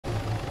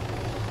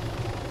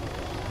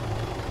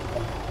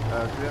Do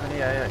we have an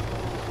EAA?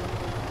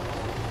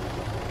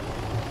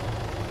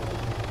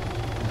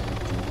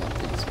 Do not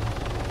think so.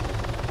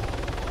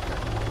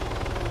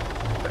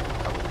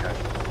 Couple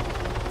casuals.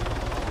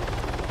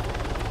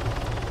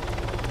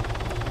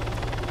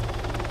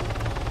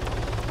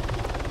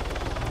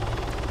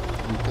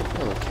 We could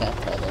throw a cap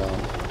guy down.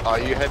 Are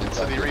So you I heading think to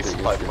the that'd be a big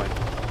resupply issue. point?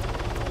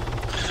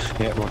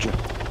 Yeah, roger.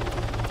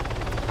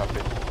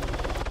 Copy.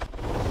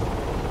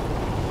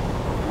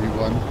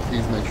 Everyone,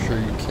 please make sure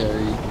you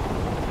carry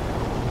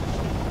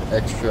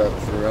extra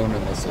Verona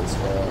missiles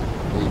for our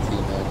AT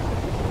men.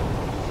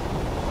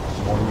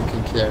 The more you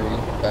can carry,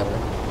 better.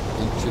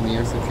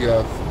 Engineers, if you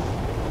have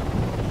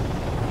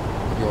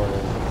your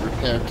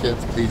repair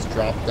kits, please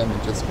drop them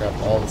and just grab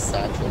all the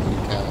satchels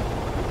you can.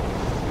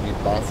 We need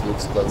lots of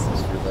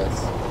explosives for this.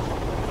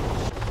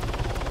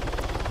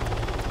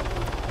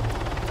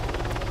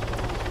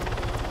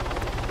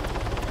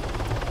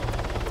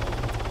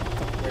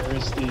 Where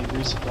is the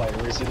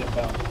resupply, or is it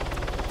inbound?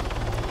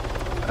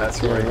 That's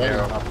here right already.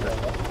 here on up there.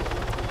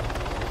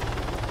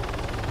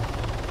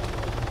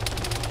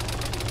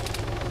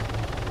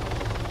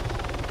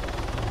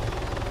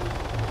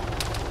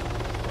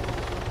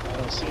 I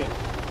don't see it.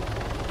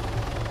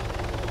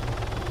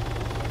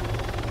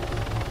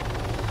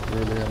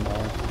 Really am I.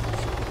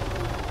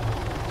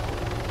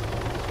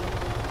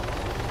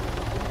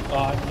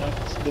 I'm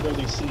not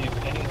literally seeing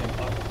anything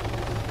on it.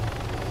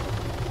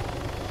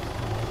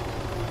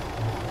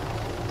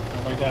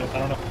 Oh my god, I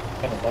don't know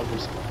if I have a bug or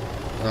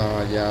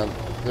something. Yeah,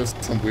 there's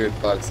some weird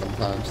bugs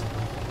sometimes.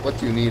 What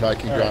do you need? I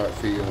can All grab right. it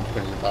for you and put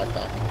it in your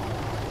backpack.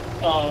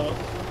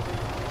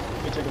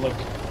 Let me take a look.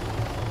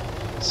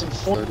 Some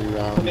 30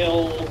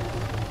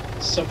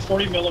 rounds. some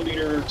 40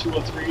 millimeter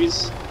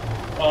 203s,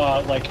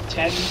 like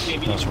 10,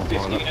 maybe That's even one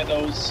 15 pilot. of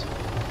those.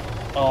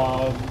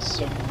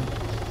 Some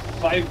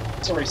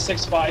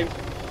 6.5.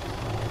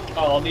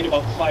 I'll need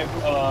about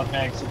 5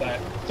 mags of that.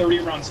 30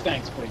 round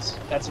spanks, please.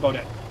 That's about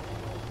it.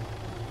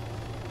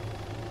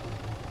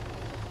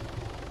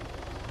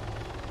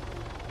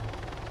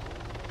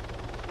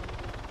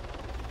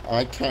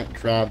 I can't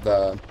grab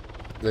the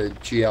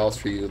GLs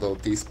for you, they'll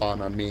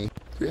despawn on me.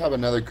 Do we have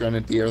another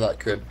grenadier that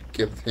could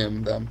give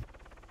him them?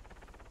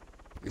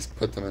 Just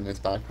put them in his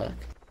backpack.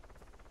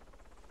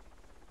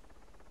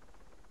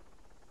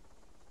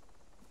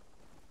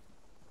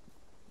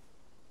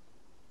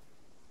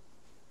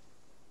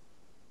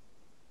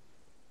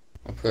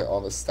 I'll put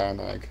all the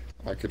Stanag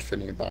I could fit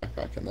in your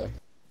backpack in there.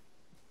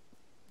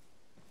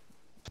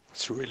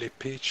 It's really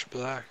pitch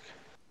black.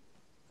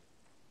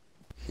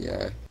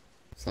 Yeah,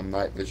 some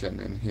night vision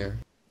in here.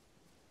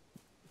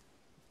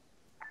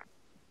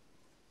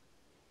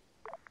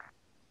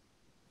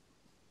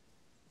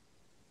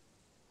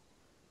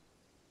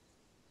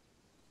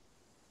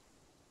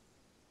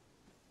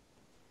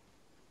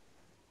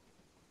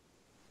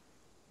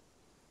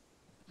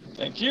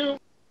 Thank you.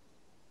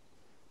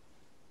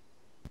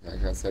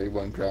 Like I said,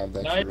 everyone grab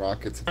the Night- extra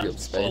rockets if you have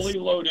space. Fully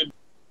loaded.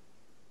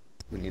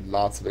 We need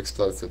lots of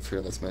explosives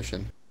for this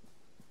mission.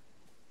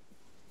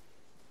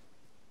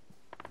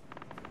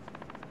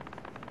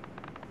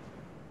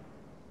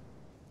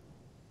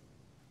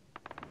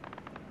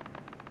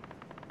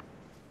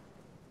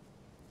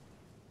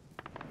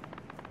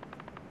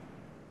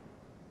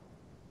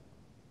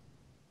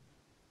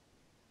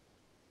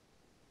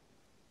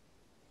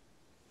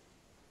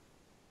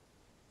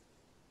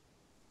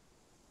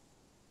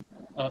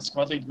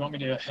 Squad lead, do you want me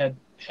to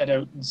head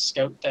out and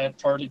scout that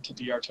party to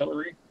the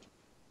artillery?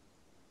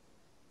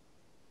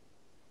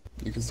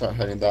 You can start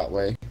heading that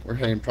way. We're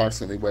heading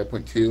approximately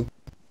waypoint 2.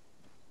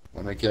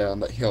 When I get on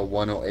that hill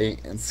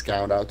 108 and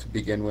scout out to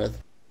begin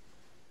with.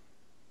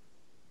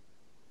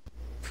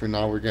 For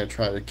now, we're going to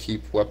try to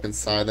keep weapons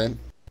silent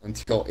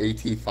until AT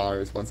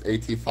fires. Once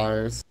AT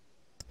fires,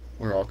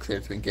 we're all clear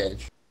to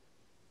engage.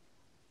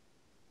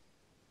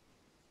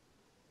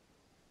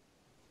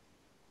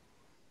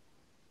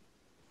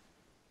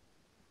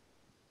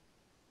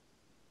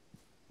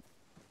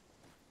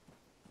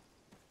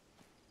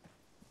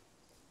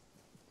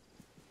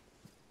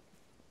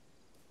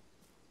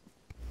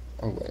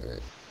 Oh, wait.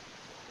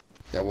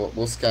 Yeah,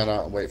 we'll scout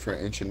out and wait for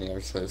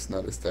engineers so just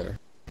notice they're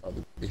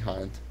probably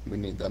behind. We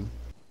need them.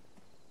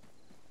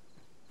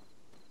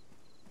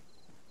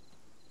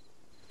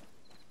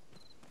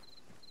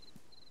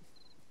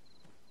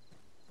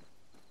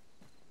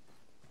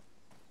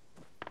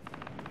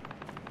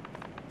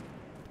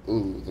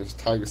 Ooh, there's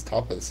tigers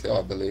top of this hill,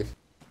 I believe.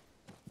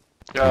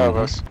 Yeah, it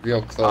was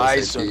Real close,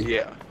 eyes AT.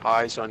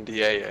 on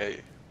the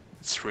AA.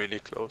 It's really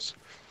close.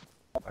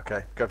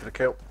 Okay, go for the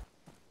kill.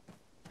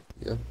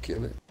 Yep,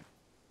 kill it.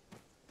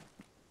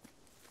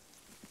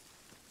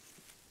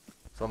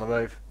 It's on the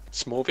move.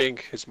 It's moving.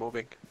 It's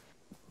moving.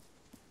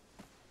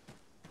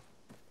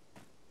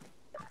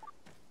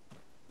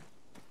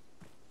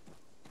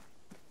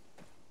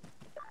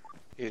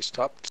 He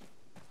stopped.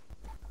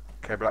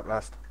 Okay, black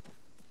last.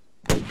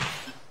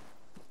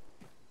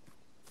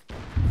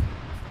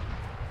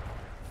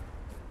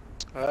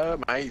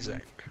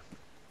 Amazing.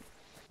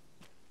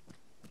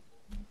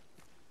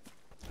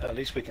 At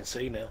least we can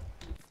see now.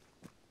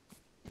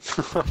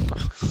 Okay,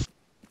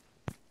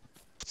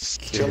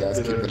 guys,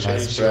 keep a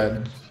nice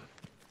spread.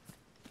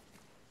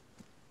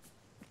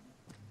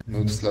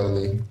 Move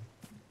slowly.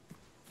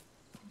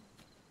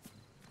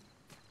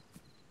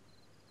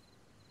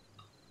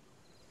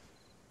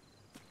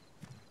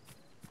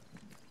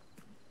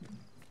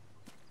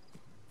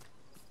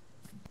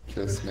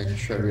 Just making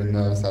sure everyone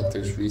knows that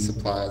there's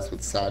resupplies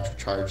with satchel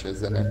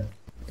charges in it,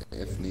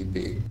 if need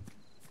be.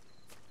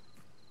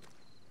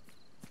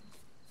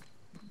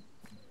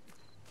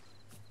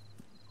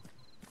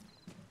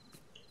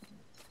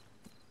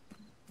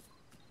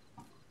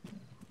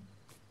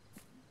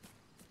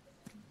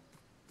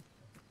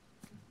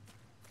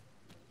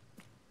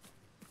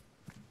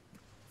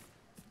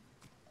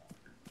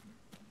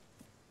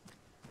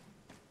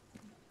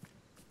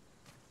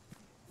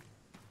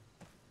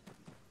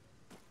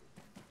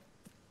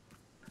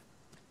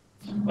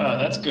 Wow,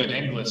 that's good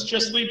English.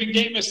 Just leaving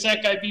game a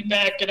sec, I be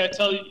back, and I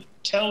tell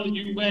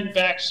you when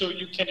back so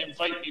you can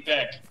invite me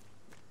back.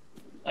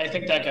 I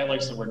think that guy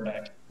likes the word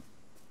back.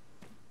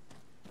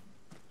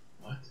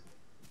 What?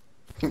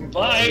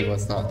 Bye. He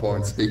was not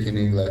born speaking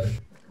English.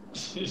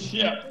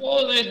 Yeah,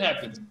 well, it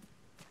happens.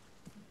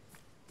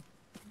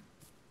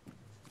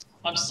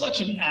 I'm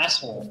such an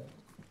asshole.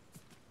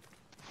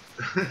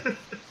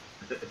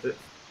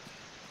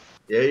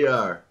 Yeah, you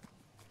are.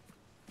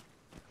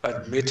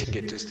 Admitting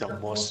it is the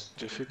most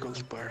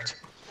difficult part.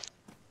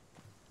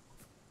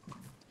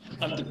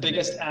 I'm the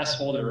biggest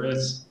asshole there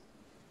is.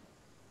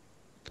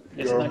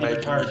 It's You're not even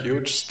making hard.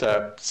 huge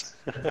steps.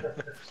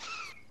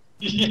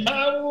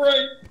 Yeah,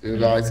 right.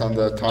 Your eyes on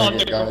the On target,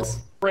 the guys.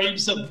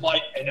 graves of my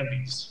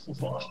enemies.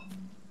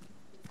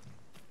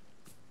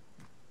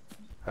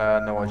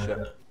 No one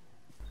yet.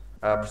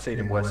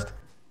 Proceeding west.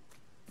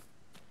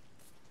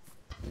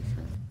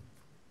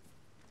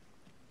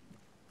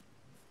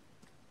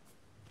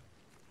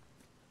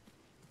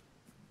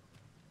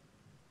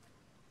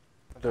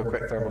 I'll do a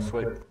quick thermal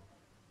sweep.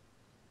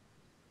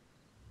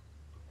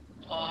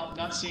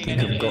 Not seeing I think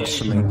any I've got AAs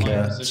something in my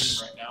at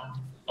position right now.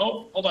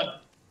 Oh, hold on.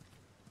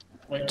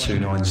 Wait.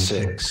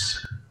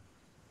 296.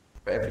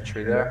 Bit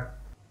infantry there.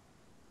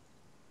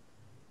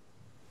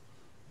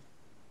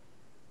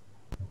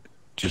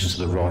 Just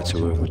to the right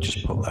of where we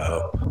just put that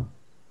up.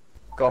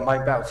 Got a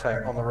main battle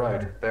tank on the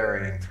road,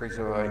 bearing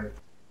 308.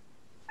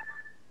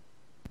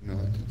 You know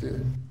what to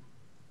do.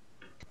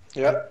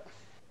 Yep.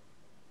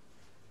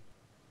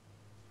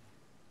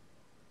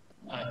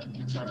 I can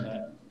confirm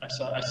that.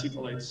 I see the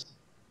lights.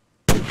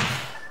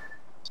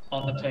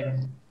 On the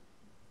ping.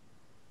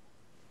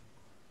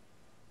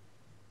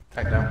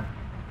 Tank down.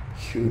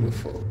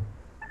 Beautiful.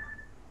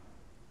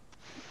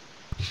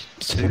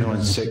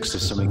 296,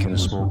 there's something in a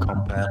small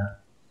compound.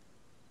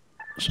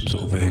 Some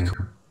sort of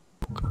vehicle.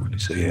 Can't really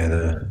see, yeah,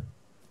 there.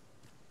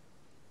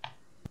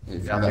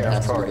 If Yeah, I that think has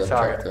that's to be probably the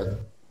target. objective.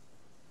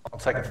 I'm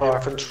taking fire.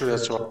 Infantry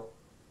as well.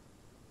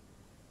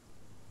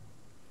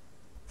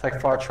 Taking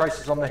fire.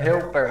 Traces on the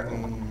hill,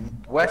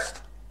 bearing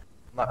west.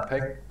 On that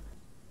ping.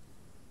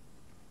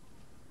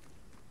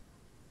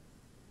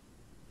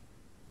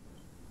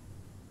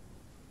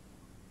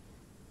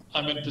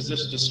 I'm in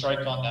position to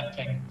strike on that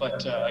ping,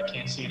 but I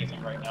can't see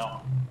anything right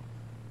now.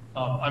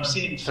 I'm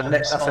seeing That's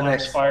a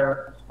next.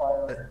 fire.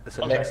 There's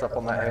a Okay. next up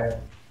on that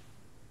hill.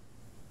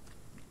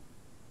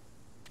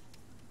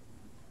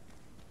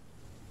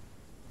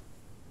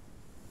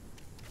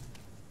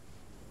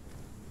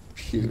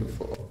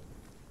 Beautiful.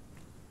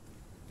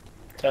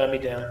 Turn me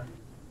down.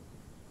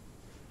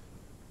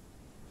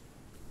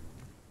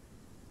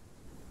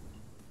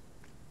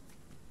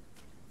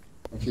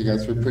 Okay,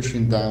 guys, we're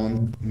pushing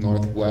down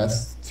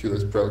northwest to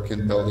this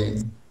broken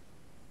building.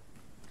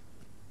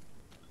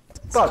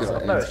 Let's Bugs, get our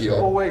I've noticed you're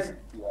intel. always...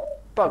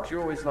 Bugs,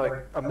 you're always like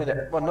a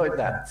minute, well not even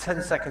that,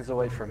 10 seconds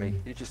away from me.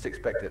 You just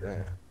expect it, don't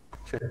you?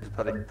 Cheers,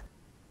 buddy.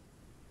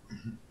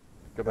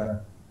 Goodbye.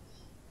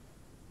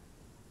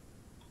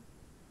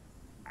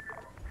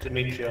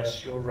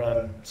 Demetrios, your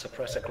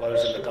suppressor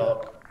glows in the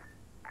dark.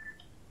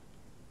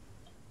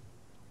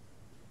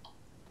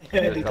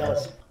 Yeah, he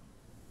does.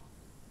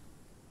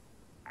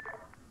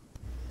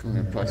 Going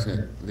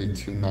approximately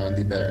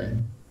 290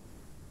 bearing.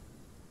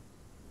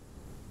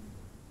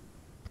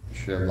 We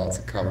should have lots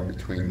of cover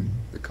between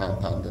the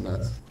compound and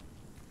us.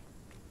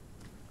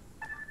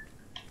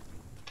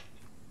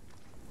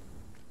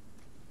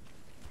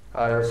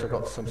 I also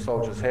got some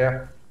soldiers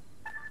here.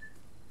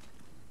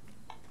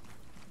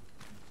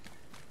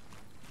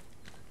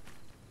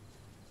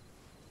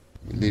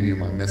 I'll leave you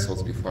my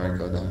missiles before I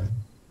go down.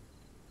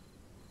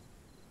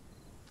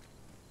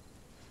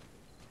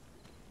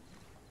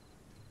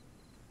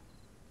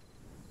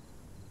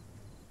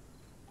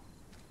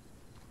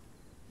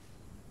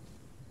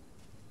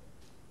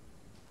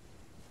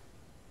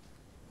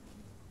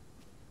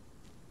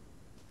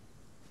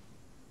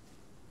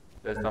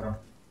 There's none.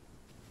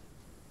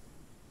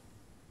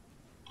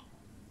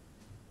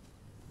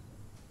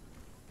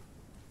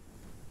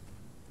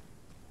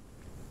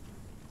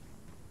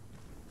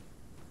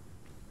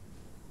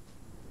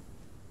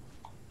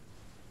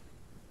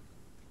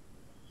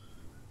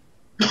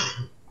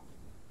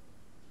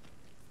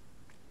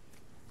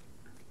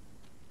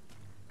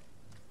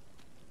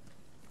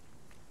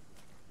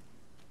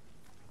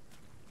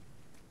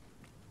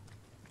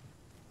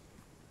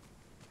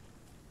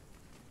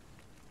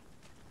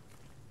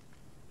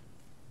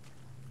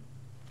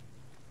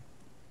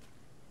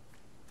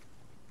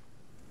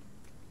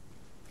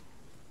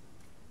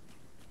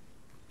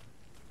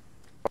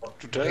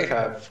 they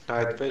have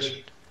night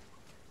vision?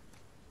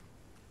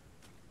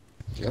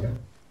 Yep.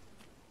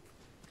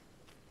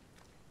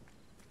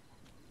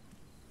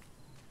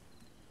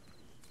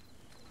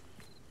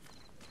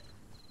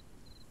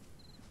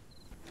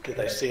 Do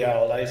they see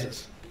our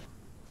lasers?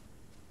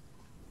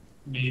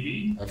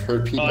 Maybe. I've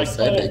heard people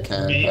say they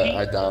can, maybe. but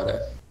I doubt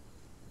it.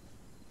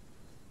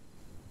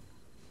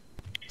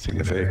 I think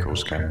the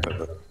vehicles can,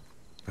 but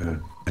the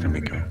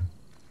enemy can.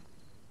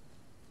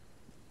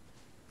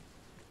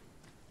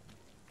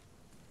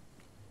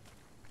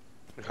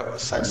 We have a I'm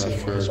sexy not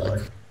sure, voice,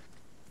 like,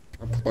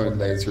 I'm pointing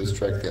lasers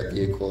directly at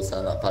vehicles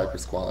and at Viper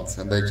squads,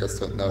 and they just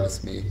don't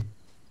notice me.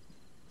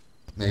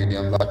 Maybe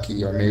I'm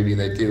lucky, or maybe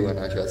they do, and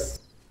I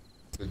just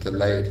too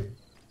delayed.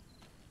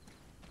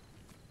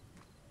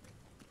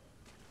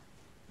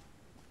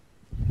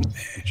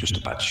 Yeah, just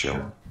a bad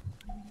shot.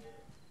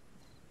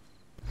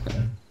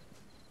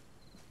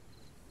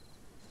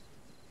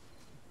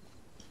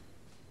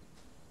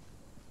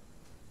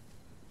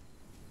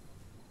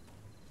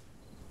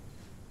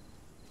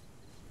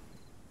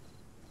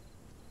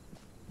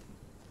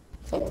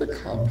 Is that the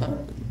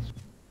compound?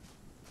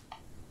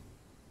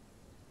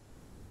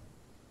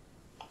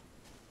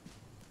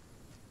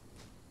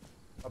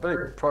 I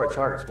believe priority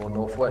target's more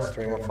northwest,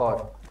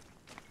 315.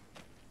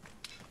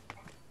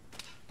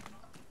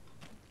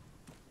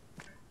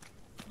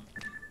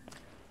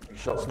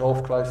 Shots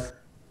north, close.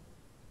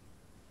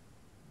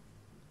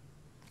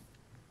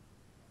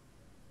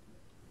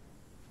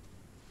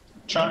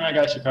 Chung, I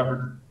got you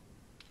covered.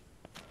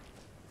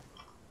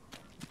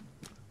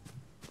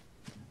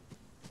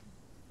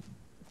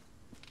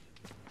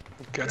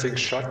 getting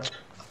shot.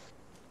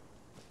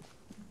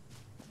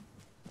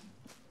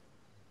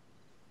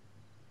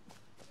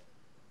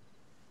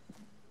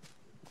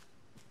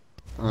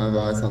 I have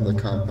eyes on the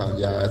compound.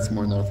 Yeah, it's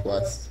more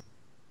northwest.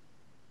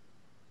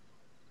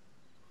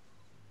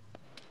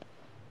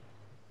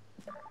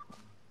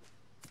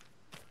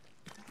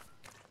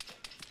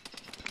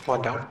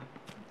 One down.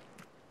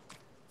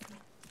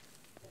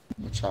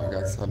 Watch out,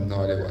 guys. I have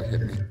no idea what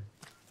hit me.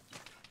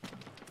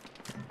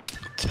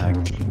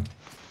 Tank.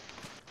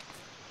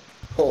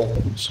 Oh,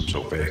 Some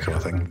sort of vehicle, I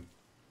think.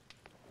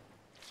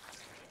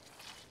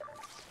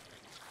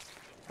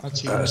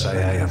 That's It's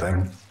AA, I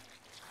think.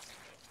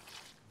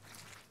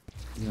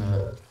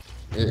 yeah.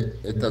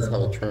 It does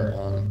have a turret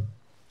on.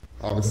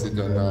 Obviously,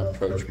 do not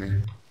approach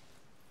me.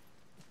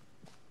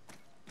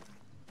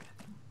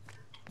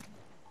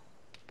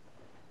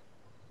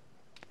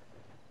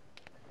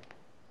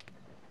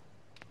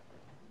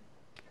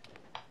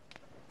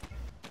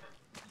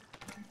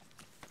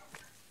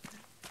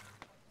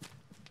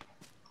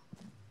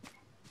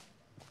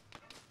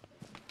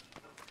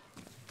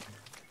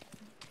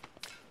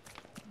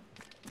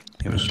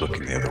 He was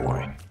looking the other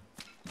way.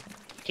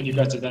 Can you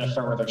guys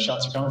identify where those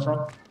shots are coming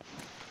from?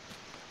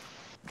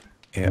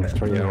 Yeah,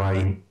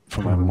 308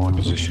 from my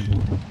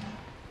position.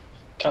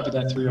 Copy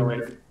that,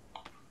 308.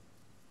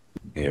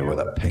 Yeah, where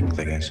that pink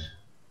thing is.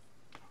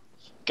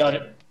 Got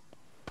it.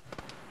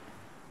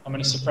 I'm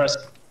gonna suppress.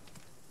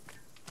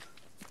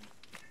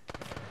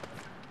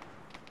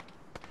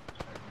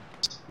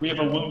 We have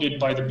a wounded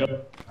by the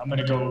building. I'm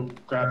gonna go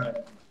grab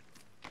him.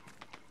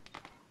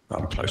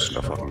 I'm close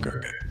enough, I can go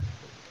get.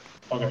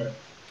 Okay.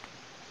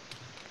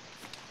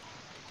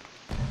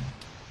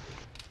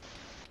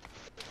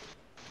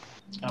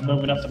 I'm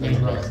moving up the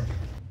main road.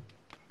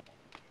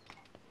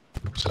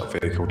 Is that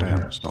vehicle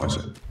down? It's not, is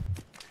it?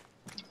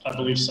 I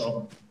believe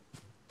so.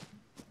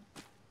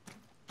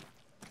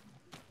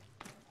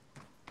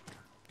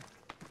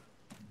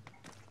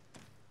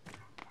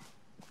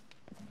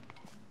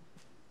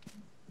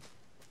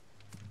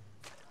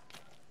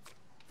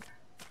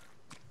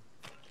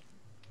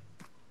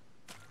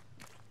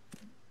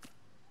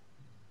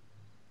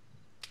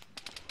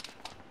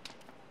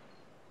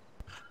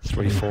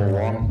 Three, four,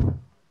 one.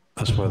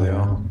 That's where they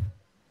are.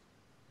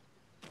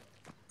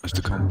 That's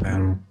the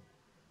compound.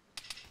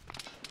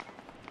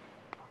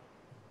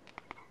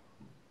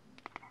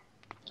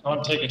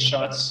 I'm taking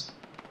shots.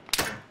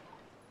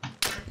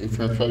 It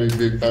would probably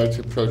be better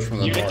to approach from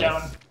the Unit north.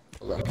 down.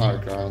 Or the high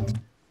ground.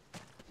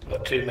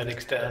 Got 2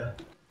 medics down.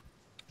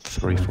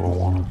 3, 4,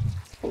 1.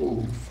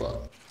 Oh,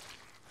 fuck.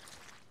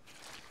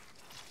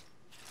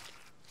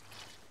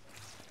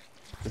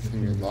 I think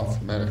we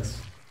lost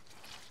medics.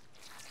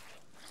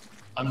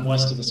 I'm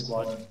west of the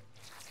squad.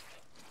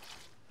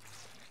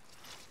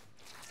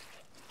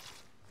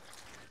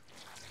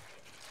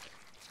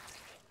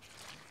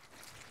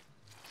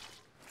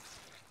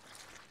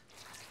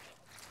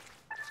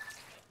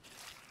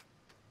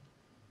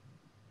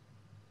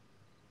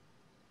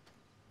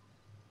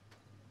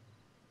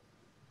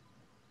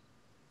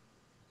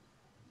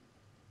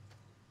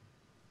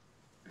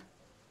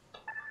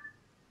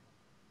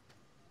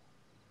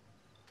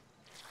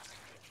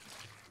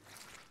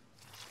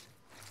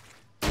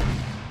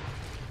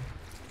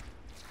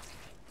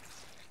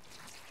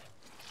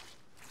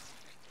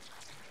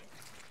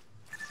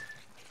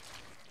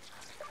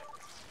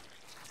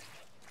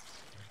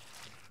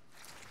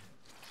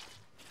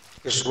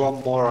 There's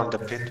one more on the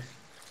pin.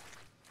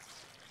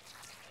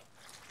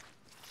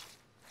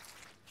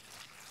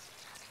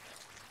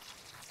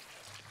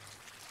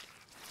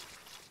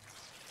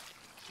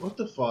 What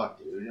the fuck,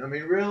 dude? I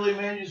mean, really,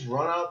 man? You just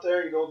run out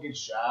there, you don't get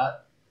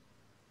shot.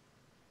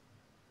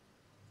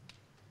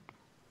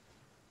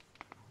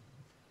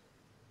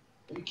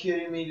 Are you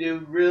kidding me,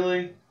 dude?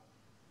 Really?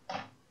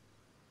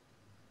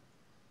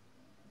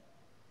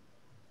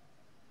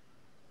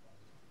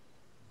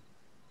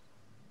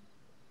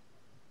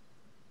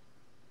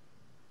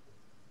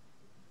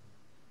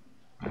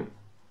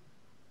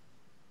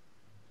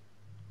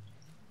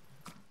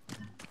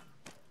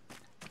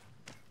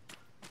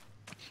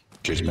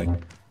 Cheers, mate.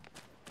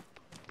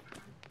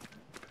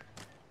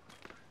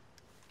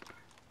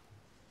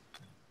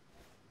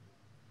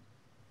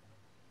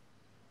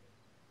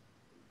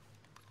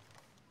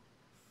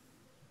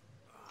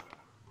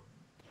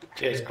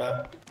 Cheers,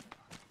 Klought.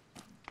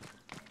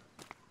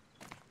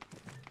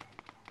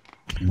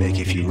 Mick,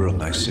 if you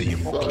run, I see you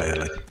more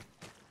clearly.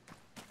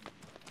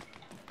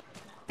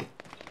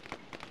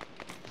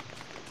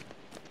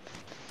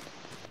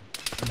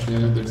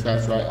 Yeah, there's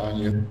guys right on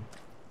you.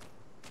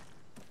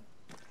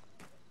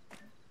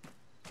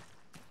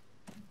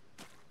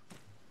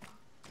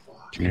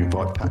 Can you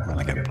invite Pac-Man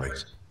again,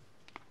 please?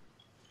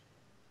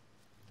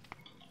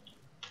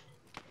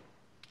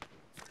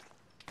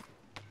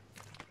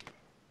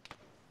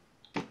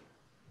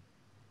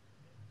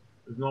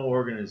 There's no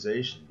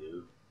organization,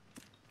 dude.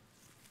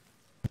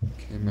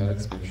 Okay,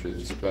 medics, make sure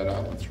you spread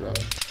out once you're up.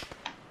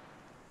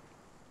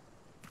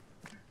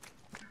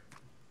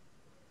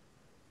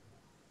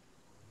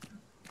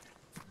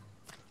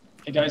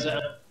 Hey guys,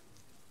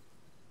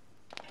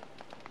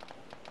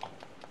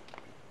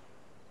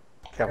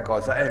 Come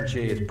guys, that MG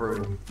is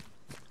brutal.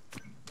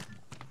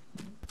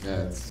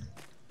 Yeah, it's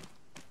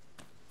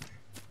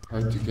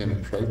hard to get an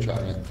approach on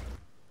it.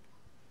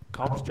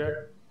 Comms check.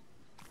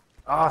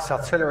 Ah, it's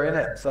artillery,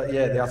 innit? So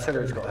yeah, the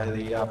artillery's got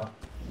the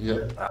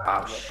Yep.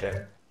 oh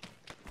shit.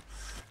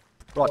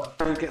 Right,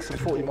 we'll get some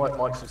 40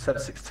 mics and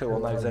 762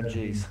 on those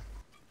MGs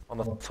on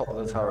the top of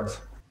the turrets.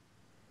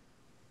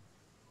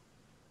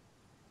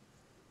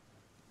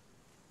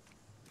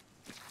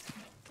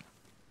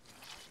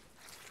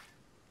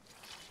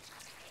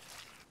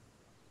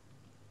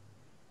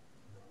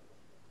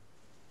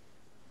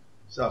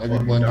 It's not fucking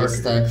Everyone dark, just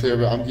dude. stand clear,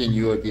 but I'm getting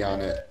UAV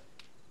on it.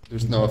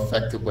 There's no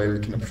effective way we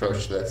can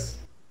approach this.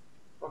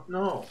 Fuck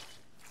no.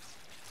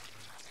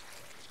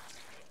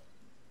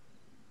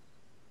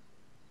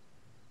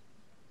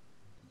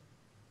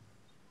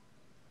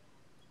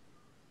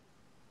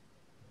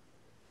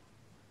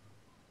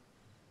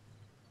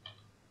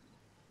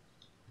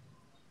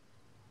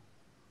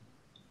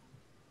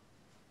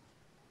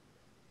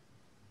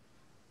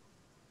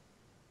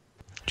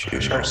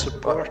 Cheers, Air mate.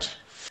 support.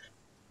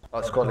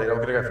 Right, squad leader,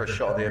 I'm gonna go for a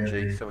shot at the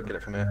MG so we get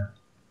it from here.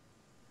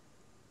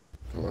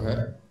 Go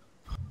ahead.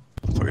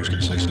 I thought he was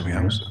going to say something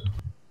else.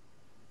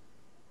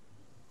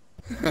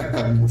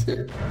 Me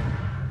too.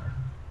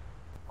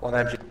 On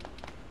MG.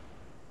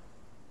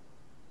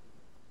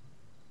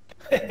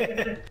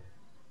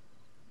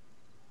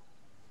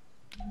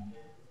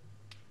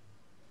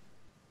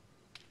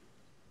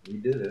 We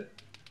did it.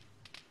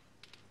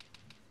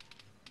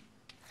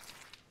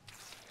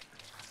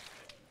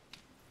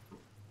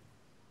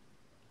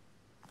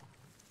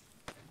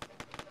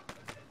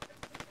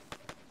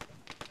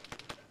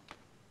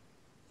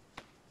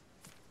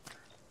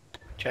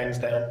 Chains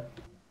down.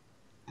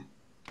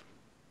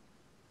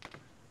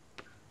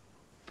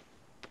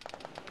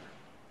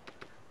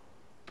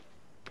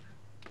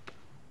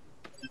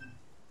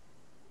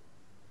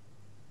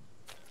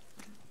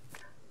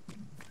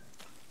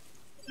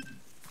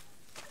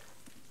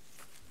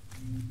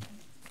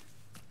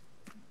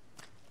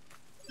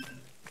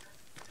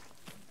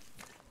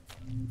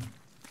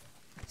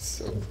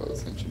 So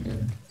close,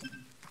 engineer.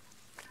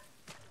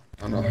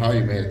 I don't know how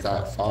you made it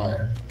that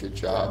far. Good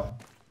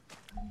job.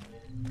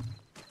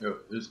 Yo,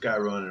 this guy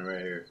running right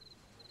here.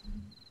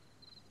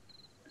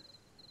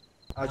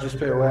 I'll just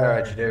be aware,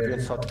 engineer, if you're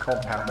inside the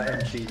compound, the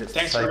MG that's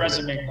thanks for disabled,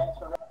 resing me.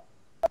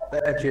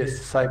 the MG that's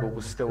disabled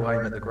will still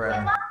aim at the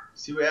ground.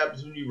 See what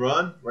happens when you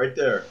run? Right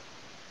there.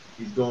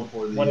 He's going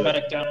for the. One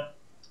medic down.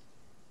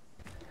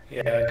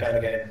 Yeah, kind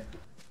of game.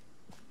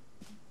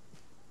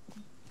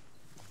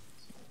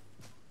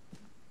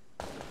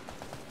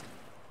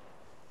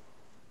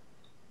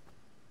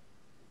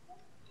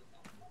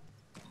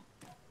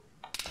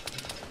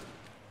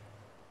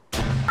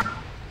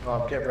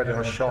 I'm getting ready on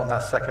a shot on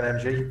that second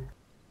MG.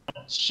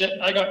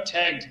 Shit, I got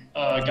tagged.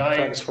 A guy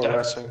Thanks for that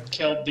resing.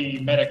 killed the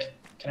medic.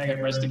 Can I get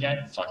resed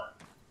again? Fuck.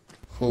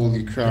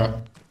 Holy crap.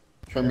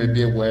 Try to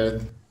be aware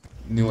of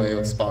new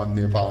AO spawn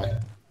nearby.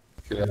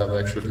 Could have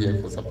extra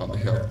vehicles up on the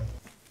hill.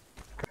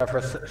 Go for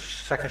a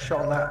second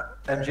shot on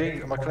that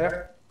MG, am I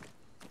clear?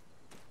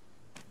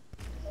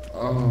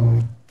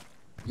 Oh.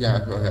 Yeah,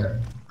 go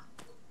ahead.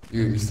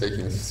 You're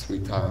taking a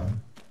sweet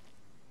time.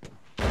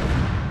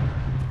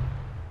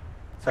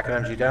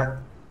 Second MG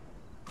down.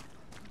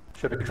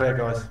 Should be clear,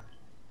 guys.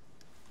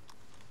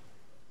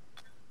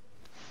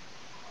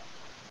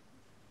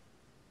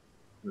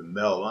 The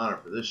Medal of Honor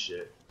for this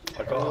shit.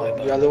 I got high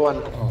The though. other one,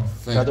 Oh, the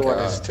thank other one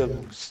God.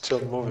 is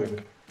still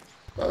moving.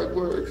 That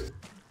worked.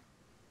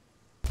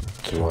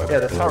 to Yeah,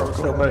 the blow turrets will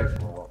still up.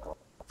 move.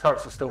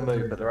 Turrets will still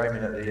move, but they're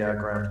aiming at the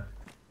ground.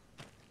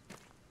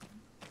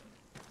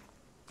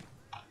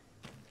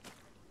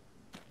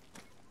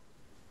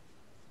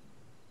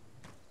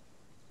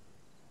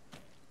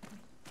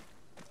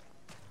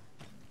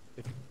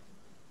 If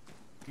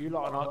you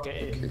lot are not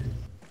getting,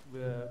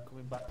 we're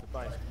coming back to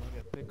base, we might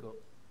get pickup.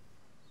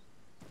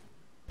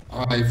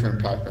 Hi, friend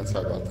Pac-Man,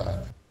 sorry about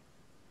that.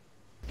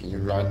 Can you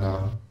ride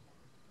now?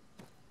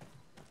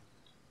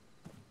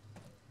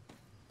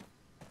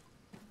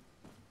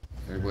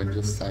 Everyone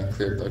just stand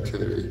clear of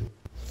artillery.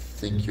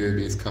 Think UAV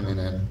is coming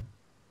in.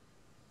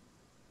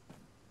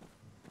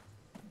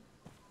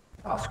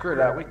 Oh, screw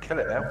that, we can kill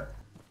it now.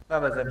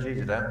 None of those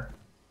MGs are down.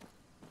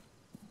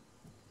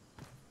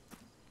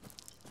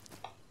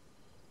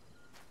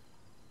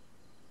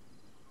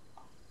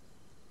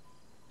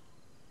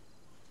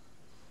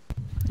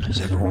 Is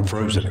everyone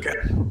frozen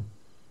again?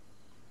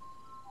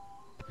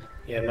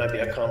 Yeah,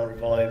 maybe I can't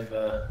revive.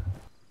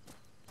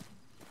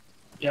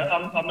 Yeah,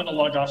 I'm gonna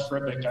log off for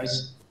a bit,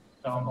 guys.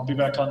 I'll be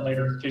back on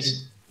later.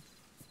 Peace.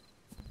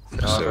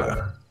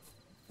 So,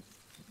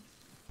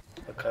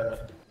 Okay, mate.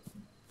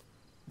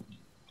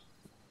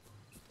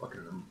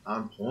 Fucking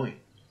on point.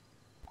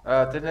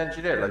 Didn't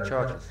engineer low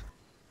charges.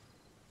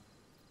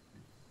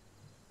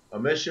 A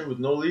mission with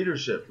no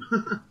leadership.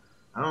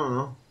 I don't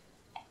know.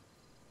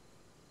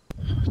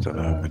 I don't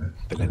know,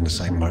 we've been in the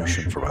same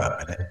motion for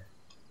about a minute.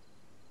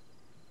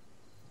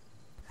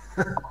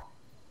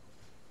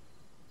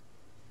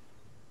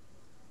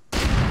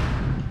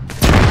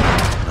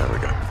 There we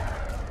go.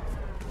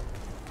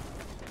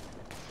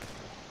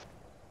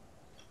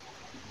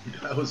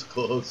 That was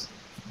close.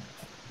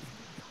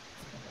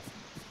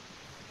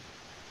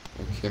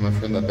 Okay, my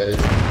friend, the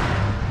base.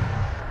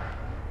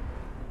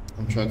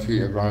 I'm trying to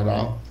get right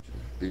out.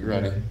 Be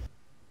ready.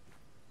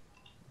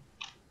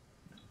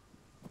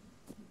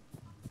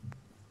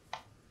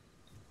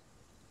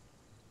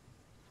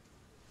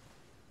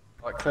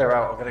 Right, clear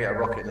out, I'm gonna get a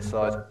rocket in the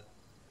side.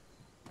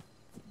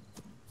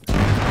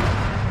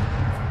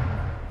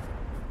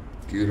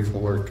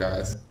 Beautiful work,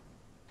 guys.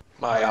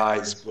 My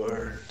eyes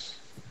burned.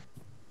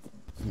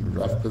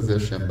 Rough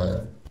position,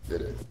 but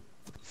did it.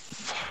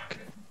 Fuck.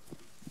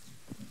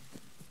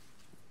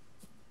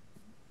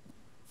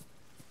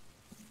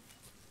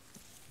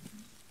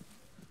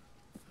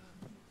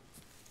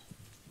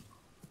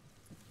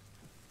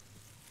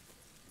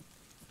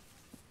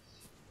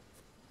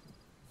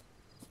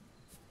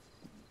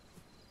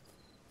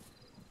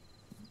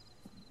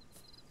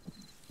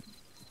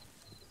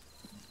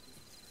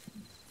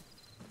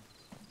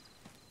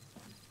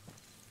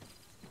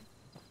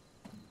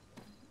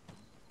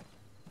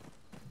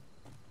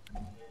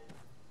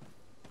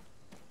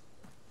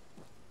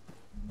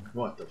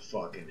 What the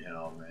fucking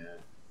hell, man?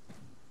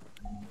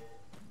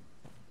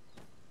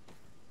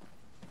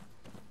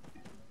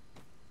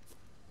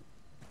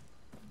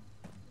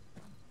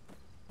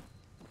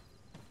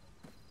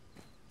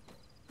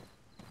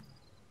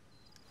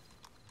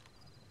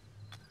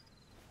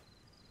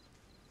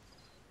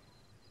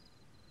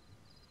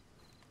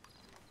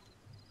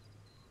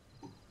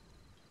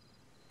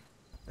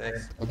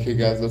 Thanks. Okay,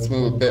 guys, let's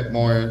move a bit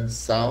more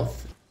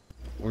south.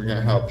 We're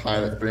gonna have a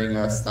pilot bring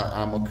us that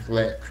ammo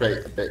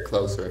crate a bit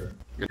closer.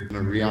 We're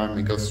gonna rearm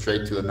and go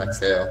straight to the next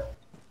hill.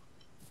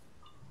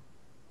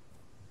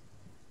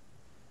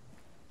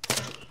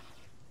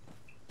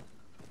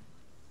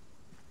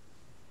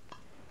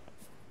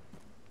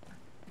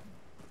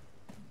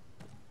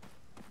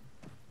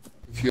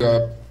 If you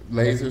have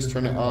lasers,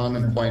 turn it on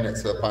and point it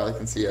so the pilot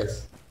can see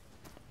us.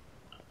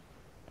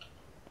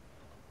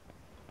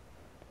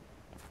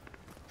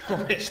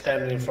 We're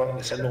standing in front of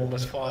this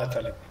enormous fire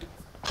tunnel.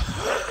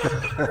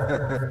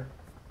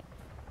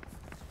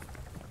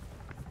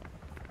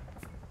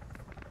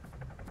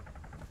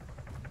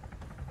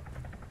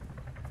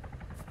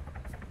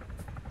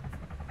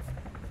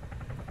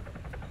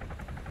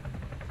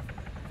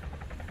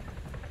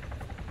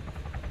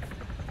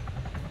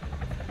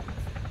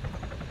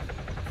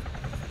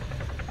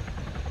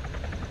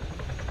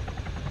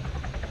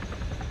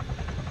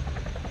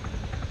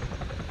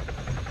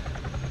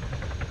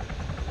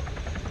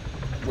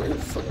 Where the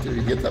fuck did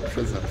we get that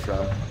prisoner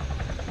from?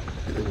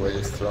 Either way,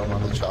 just throw him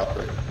on the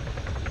chopper.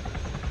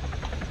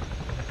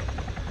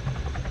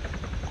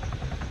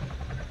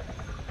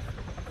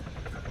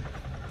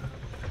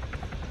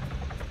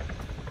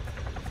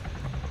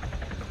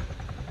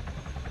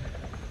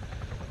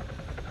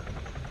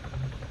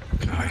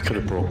 God, he could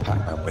have brought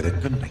Pac-Man with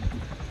him, couldn't he?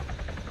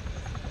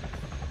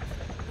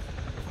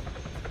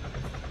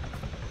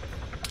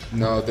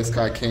 No, this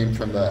guy came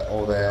from the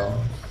old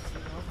ale.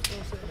 I'm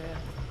still sitting here.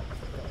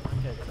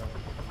 Okay, so.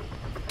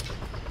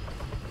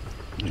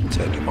 You can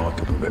turn your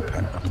mic up a bit,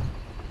 Pac-Man.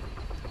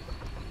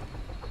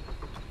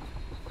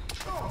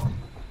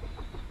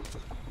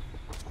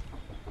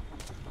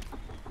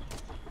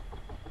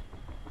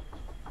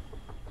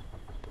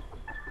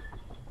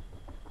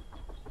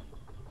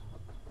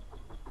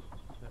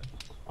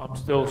 I'm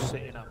still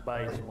sitting at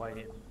base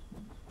waiting.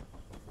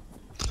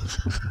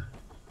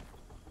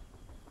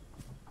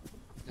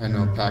 I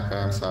know, Packer,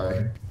 I'm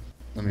sorry.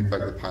 Let me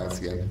bug the pilots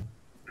again.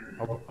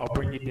 I'll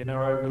bring you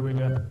dinner over with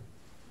you.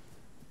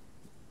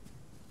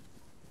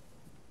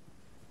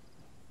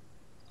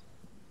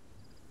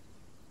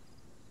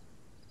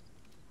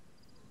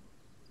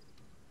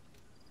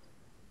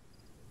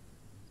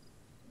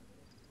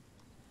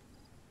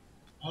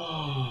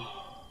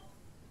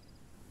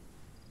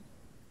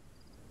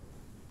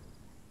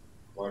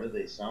 Why do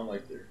they sound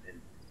like they're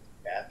in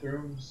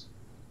bathrooms?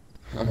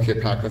 Okay,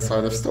 Packer,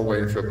 sorry, they're still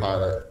waiting for a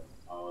pilot.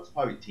 Oh, it's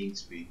probably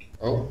TeamSpeak.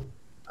 Oh,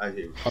 I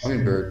hear.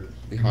 Hummingbird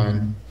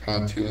behind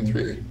pad 2 and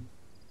 3.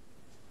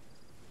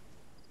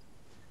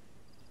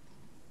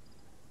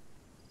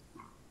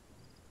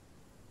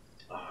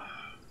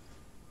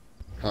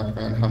 Packer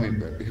and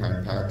Hummingbird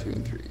behind pad 2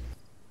 and 3.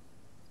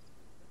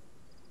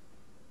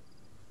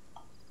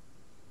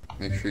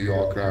 Make sure you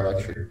all grab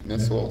extra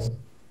missiles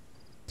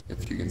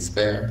if you can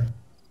spare.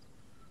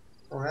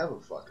 I don't have a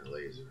fucking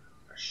laser.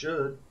 I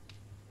should.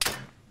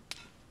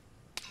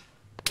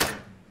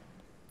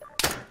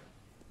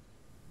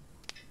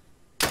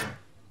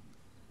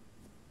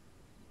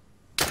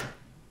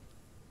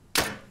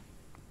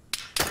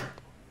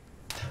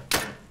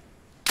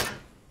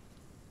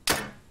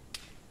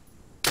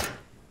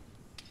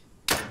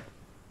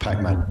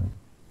 Pac-Man.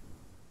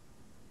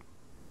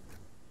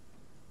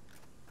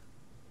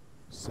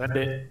 Send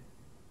it.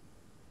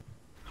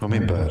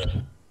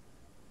 Hummingbird.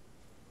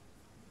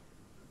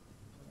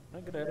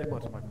 Nggak ada buat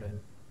sama dia.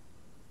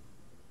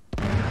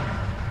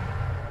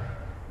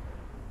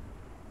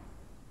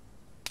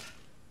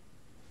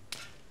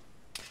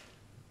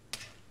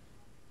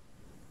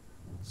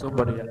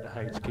 Somebody at the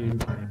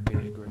HQ playing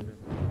Peter Griffin.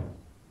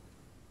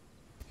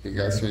 You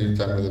guys, when you're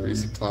done with the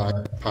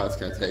resupply, pilot's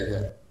gonna take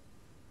it.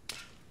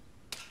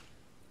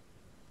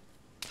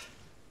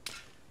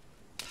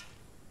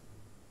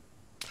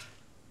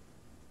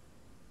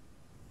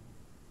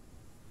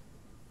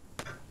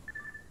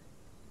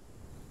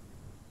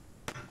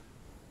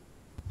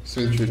 As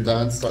soon as you're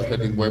done, start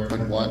heading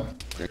waypoint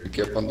 1.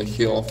 Get up on the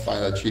hill,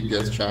 find that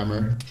GPS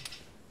jammer,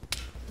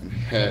 and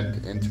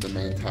head into the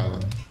main tower.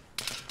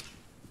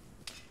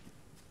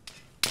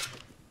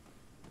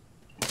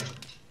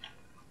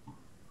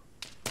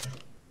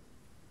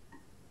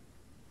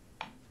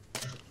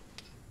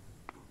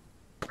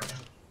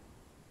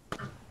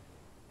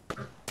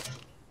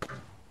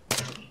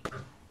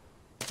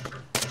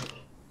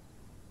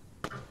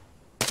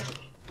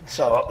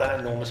 So up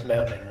that enormous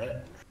mountain, right?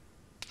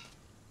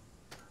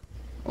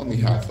 Only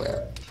halfway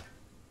up.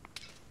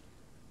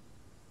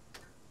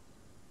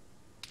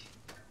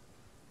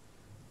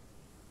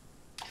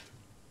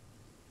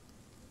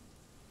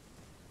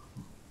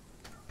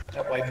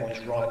 That waypoint's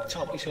right at the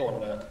top. What's on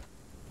about?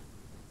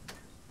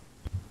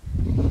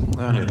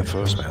 Only the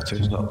first mountain,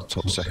 it's not the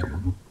top second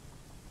one.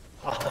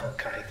 Oh,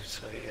 okay.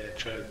 So yeah,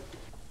 true.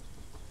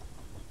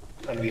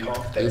 Only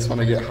half I there. just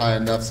want to get high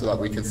enough so that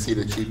we can see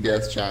the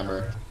GPS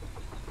jammer,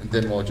 and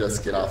then we'll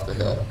just get off the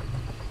hill.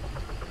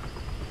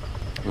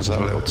 There's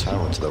that little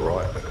tower to the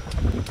right.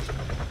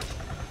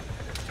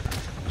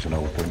 There's an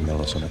old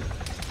windmill or something.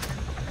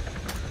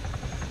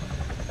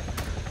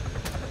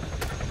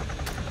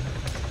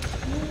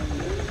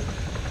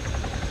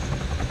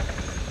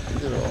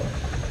 Either or.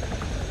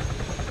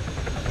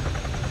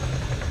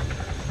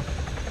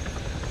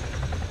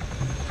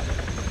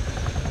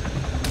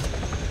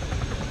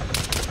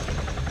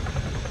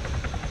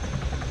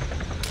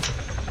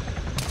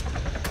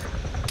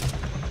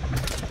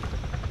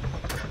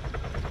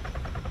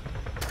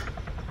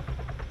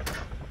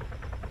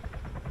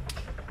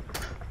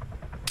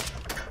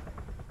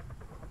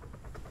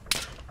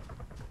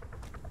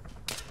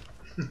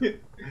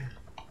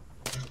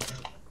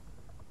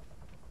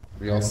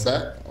 We all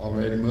set? All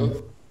ready to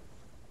move?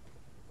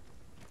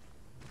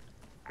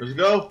 Let's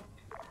go.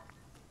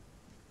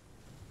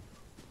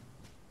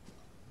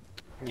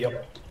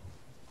 Yep.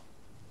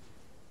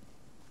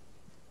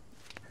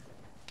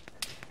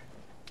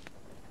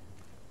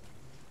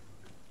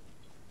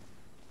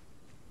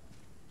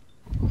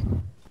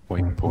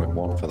 Waypoint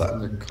 1 for that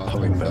Under contact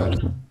hummingbird.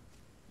 zone.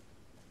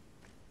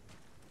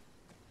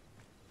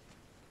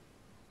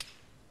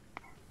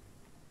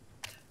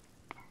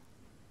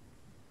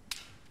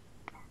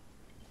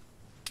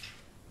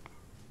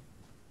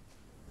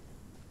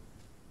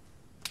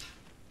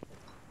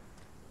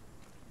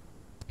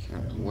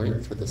 Can't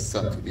wait for the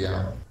sun to be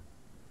out.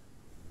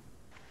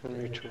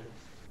 Me too.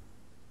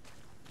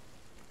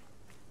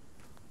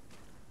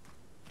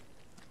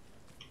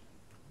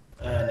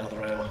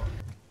 Another hour.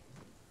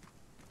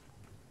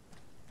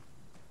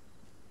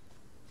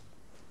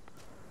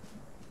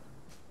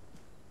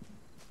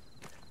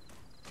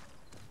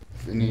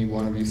 If any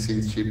one of you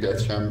sees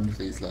GPS jammer,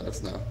 please let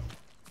us know.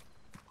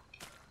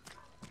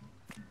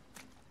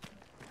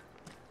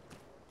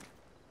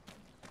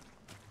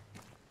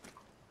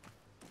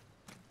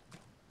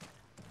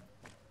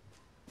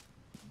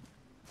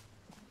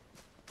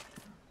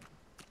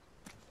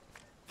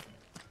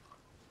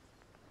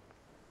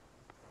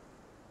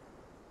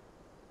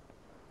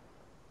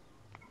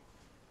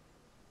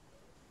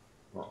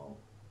 Uh-oh.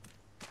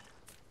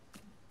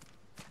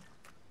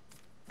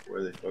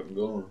 Where are they fucking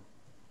going?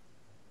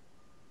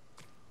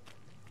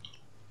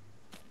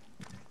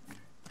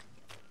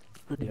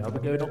 Bloody hell, we're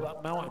going up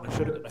that mountain. I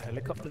should have got the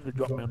helicopter to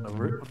drop me on the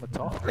roof, on the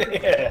top.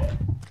 Yeah.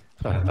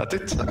 I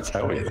did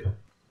tell you.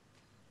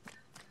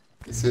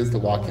 This is the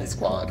walking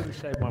squad. Could have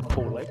saved my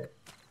poor leg.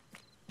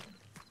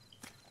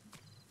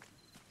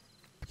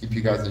 Keep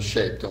you guys in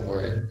shape, don't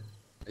worry.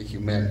 Make you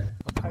men.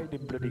 I paid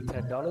him bloody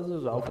 $10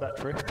 as well for that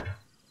trip.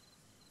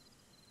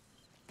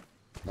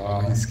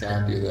 Oh, he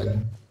scammed you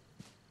then.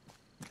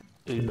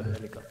 Uber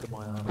helicopter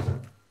my ass.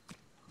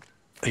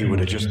 He would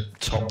have just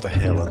topped the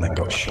hill and then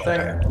got shot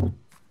down.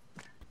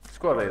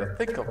 Squad leader, I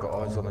think I've got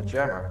eyes on a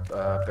jammer,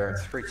 bearing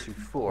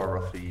 324,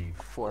 roughly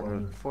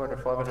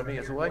 500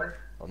 metres away,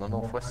 on the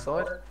northwest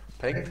side.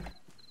 Pinged.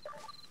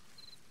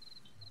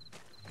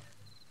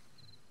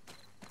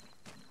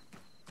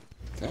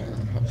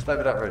 Damn, Just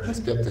over that ridge.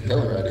 must be up the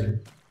hill already.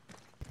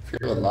 If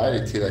you have a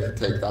lighty T that can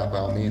take that by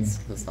all means,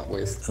 let's not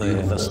waste. Oh,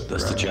 yeah, that's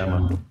the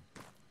jammer.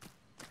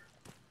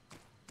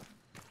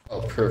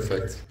 Oh,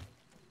 perfect.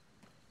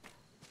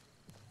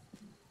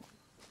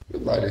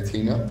 Good lighty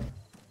T, no?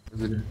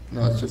 Is it?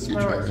 No, it's just you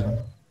driving.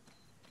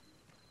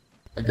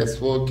 I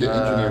guess we'll get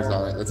engineers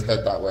on it. Let's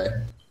head that way.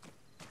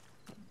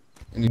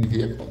 Any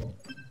vehicle.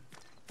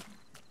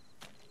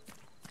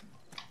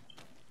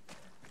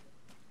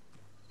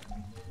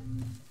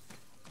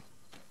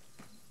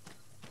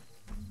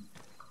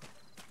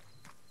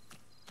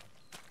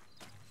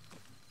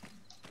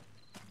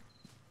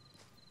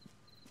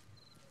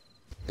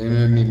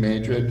 Enemy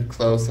Madrid,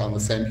 close on the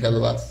same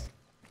hill as us.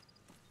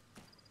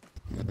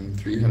 Within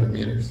 300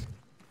 meters.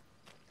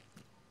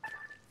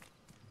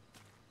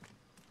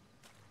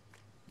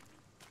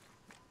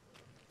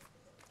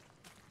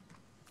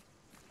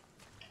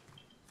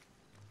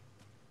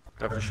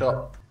 Go for the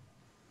shot.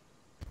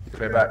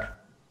 Clear back.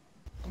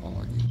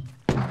 On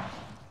you.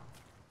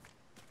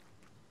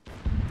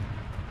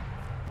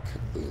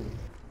 Kaboom.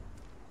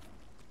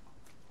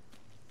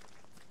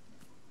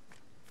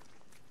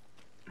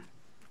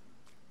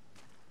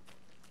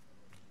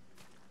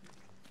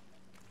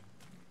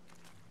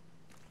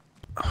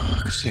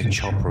 I can see a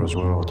chopper as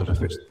well. I don't know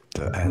if it's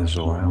the N's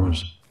or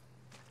ours.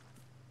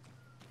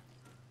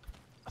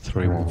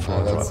 315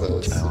 Oh, that's right a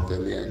up the tower. I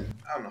civilian.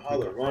 don't know how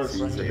they're running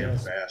so damn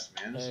fast,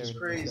 man. This is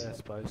They're in crazy. their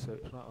space, so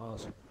it's not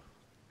ours.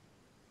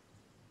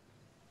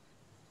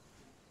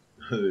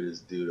 Look at this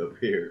dude up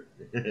here.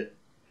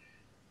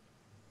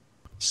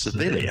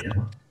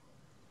 Civilian?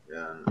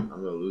 Yeah, I'm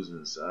gonna lose him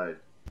inside.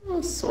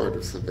 Well, sort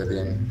of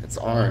civilian. It's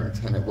armed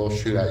and it will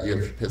shoot at you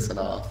if you piss it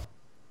off.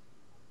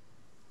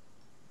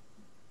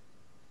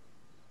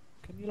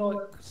 Can you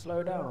like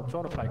slow down? I'm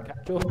trying to play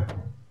catch up.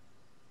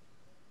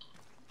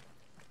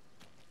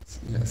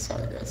 Yeah,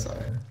 sorry guys,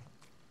 sorry.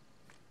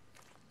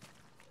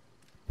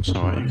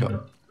 Sorry, you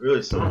got.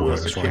 Really, some of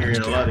us are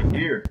carrying a lot of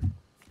gear.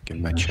 Give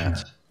me a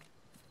chat.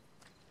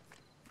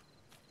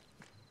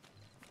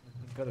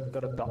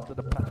 Got a doctor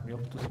to patch me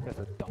up just in case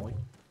I die.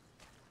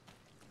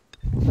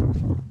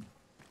 You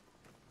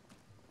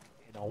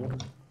know.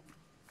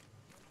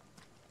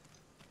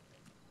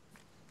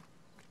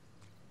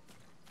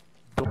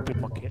 Dumping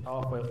my kit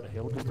halfway up the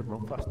hill just to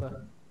run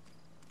faster.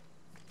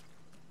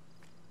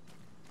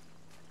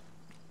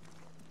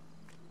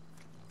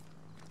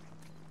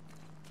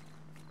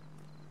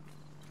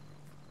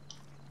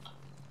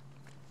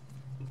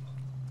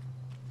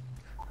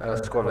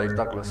 Squad lead,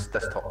 Douglas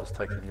desktop has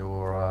taken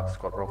your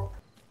squad role.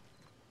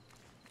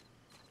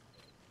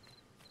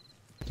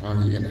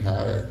 Oh, you can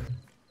have it.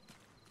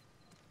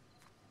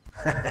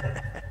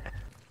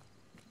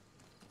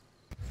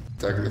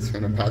 Douglas,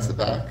 gonna pass it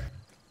back.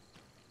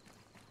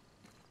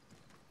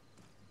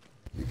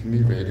 You can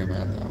be radio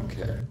man, I don't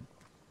care.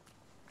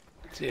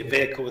 See a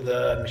vehicle with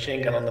a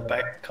machine gun on the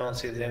back, can't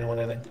see there's anyone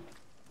in it.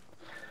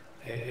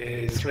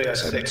 It is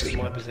 306 in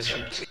my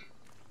position.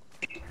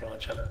 Right,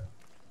 chap.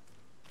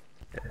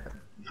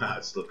 Nah,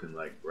 it's looking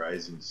like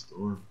Rising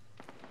Storm.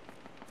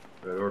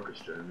 Red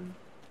Orchestra, I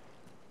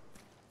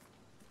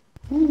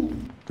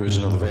mean. There is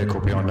another vehicle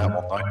behind that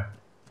one though.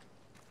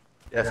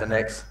 Yes, an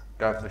X.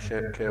 Going for the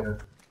shit kill.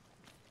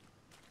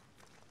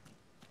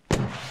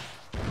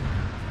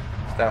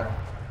 It's down.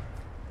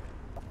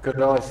 Good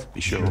nice.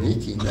 Be sure.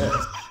 Sneaky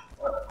next.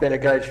 Been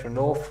engaged from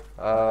north.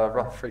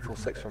 Rough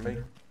 346 from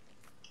me.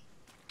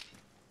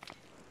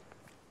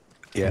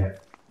 Yeah.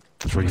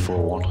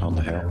 341 on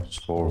the hill. It's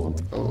 4 of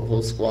them. Oh,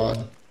 whole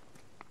squad.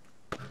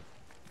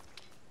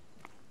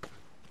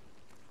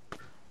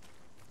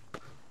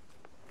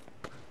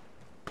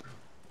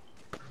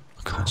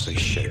 I can't see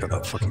shit. Got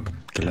that fucking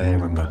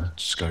glare in the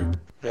scope.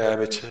 Yeah,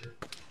 me too.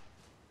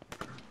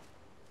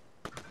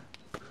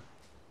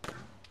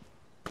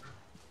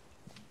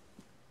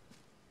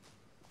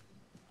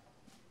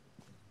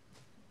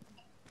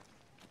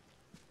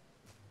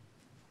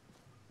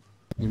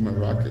 Need my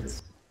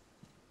rockets.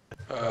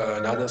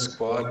 Another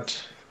squad,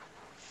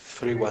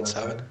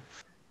 317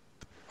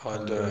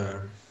 on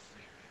the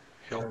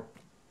hill.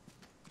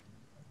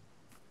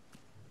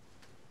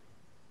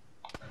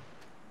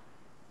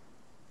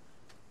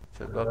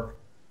 Shit, blood.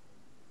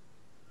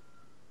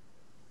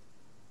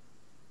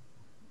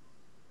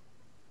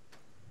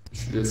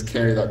 just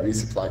carry that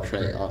resupply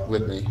crate on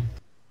with me.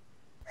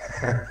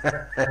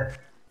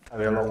 That'll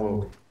be a long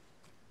walk.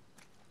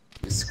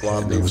 Your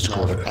squad Another leads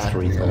squad smash at pack.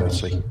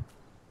 3:30.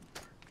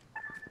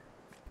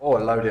 Or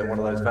load it in one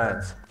of those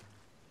vans.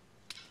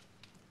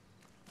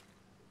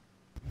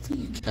 I think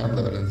you can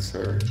load in,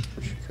 sir.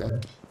 Wish you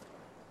could.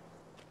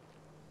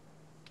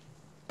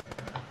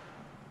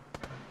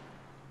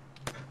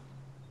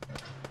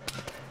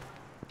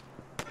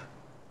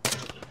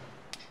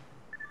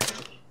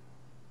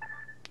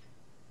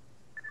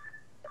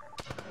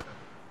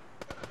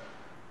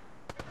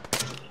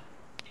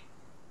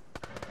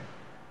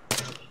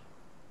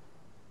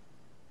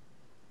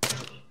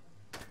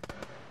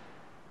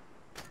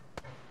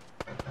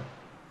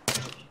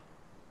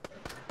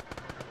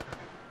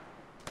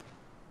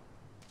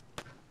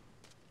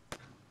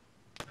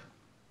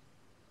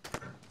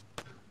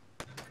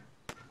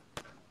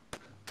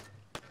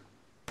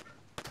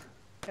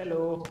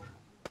 Hello.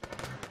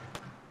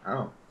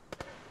 Ow.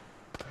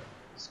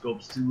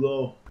 Scope's too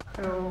low.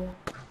 Hello.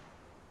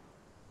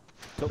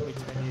 Took me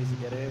 10 years to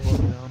get here, but you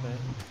know, man.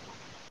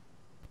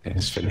 Yeah,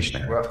 it's finished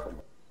now.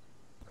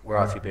 Where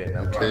else he being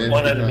now? Okay.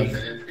 One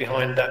enemy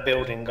behind that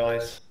building,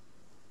 guys.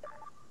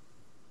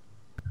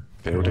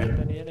 Building.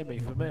 Any enemy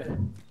for me?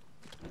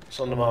 It's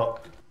on the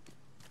mark.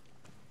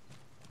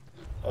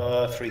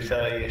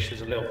 3:30-ish.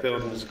 There's a little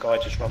building. There's a guy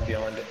just run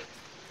behind it.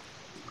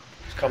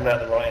 It's coming out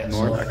the right hand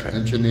North side.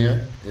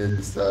 engineer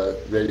is the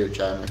radio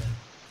jammer.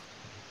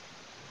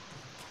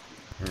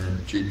 Or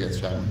GPS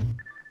jammer.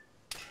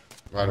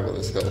 Right over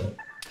this hill.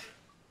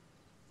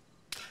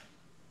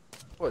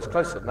 Oh, it's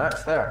closer than that.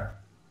 It's there.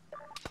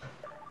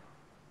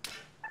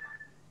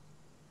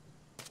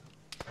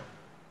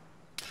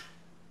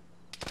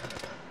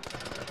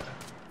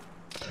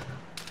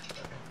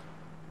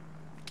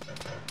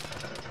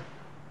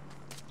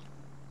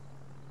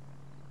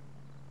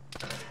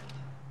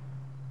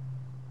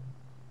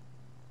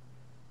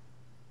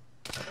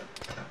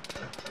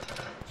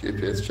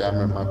 GPS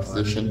jammer in my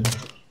position.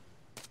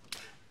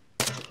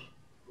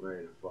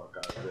 Way the fuck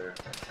out there.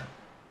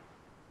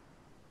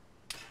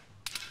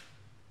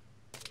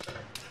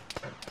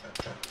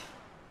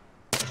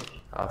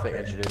 I think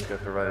engineers go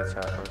for radio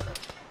tower.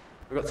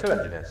 We've got 2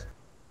 engineers.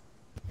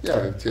 Yeah,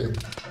 we have 2.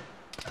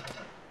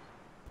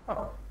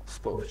 Oh,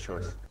 sport for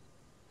choice.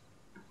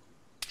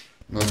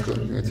 No good.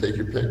 You're gonna take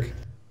your pick.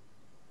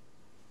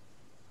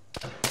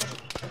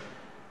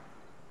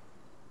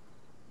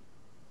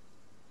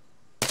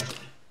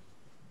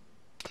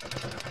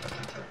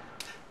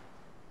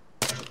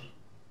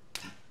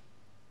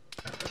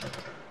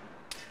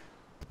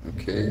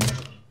 Okay.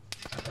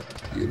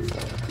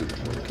 Beautiful. Good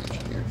work,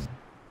 engineers.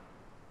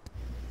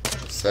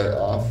 Set it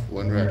off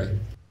when ready.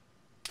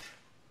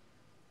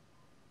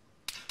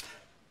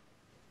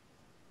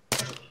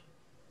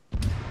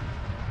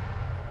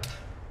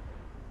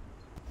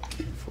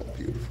 Beautiful,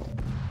 beautiful.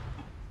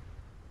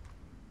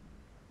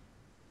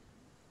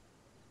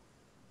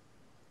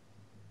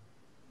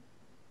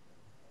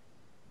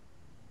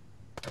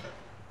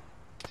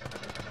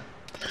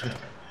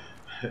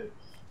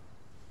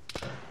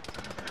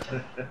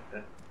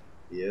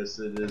 Yes,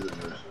 it is a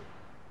mission.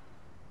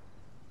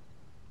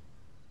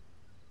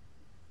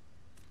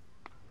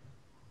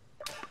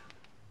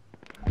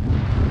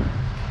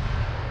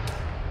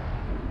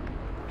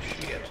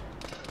 Shit.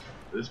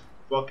 This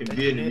fucking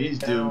Vietnamese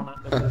Down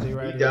dude, at the he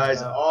radio dies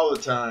tower. all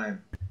the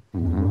time.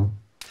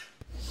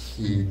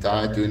 He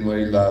died doing what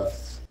he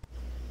loves.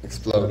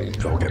 Exploding.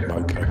 Go get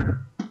Moco.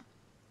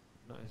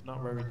 No, it's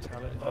not very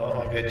talented.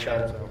 Oh, good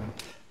chance.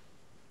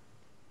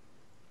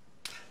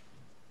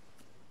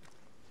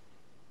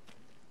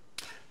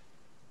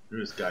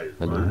 This guy is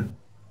Hello. running.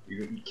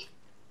 You,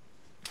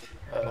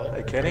 Hello.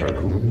 Hey, Kenny. Oh,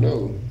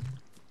 no.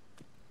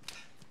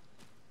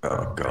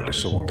 Oh god,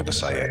 it's all I'm gonna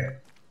say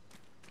it.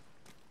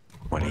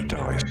 When he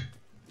dies.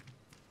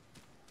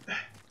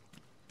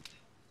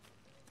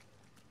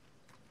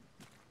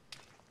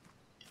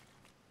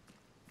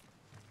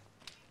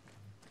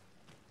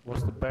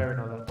 What's the bearing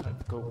on that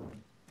tactical?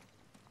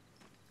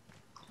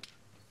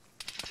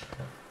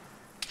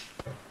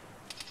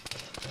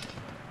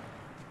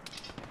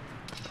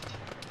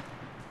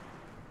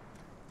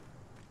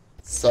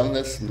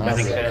 Sunless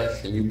Maverick.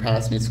 Medic. Can you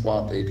pass me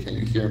squad lead? Can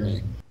you hear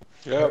me?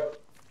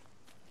 Yep.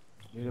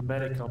 Need a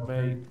medic on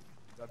me.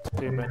 Got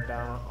 2 men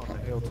down on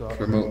the hilltop.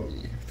 Promote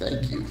me.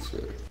 Thank you,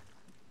 sir.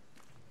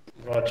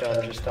 Roger,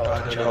 I'm just I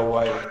starting don't know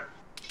why.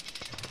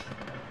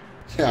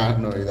 Yeah, I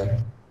don't know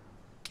either.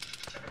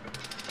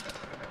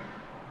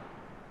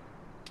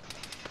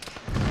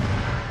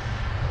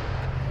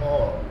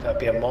 Oh, that'd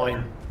be a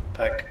mine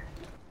pack.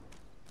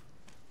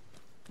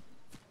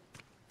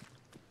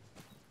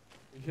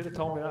 You should have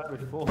told me that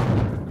before.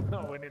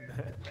 I went in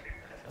there.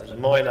 There's a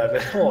mine over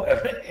what,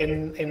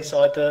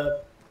 inside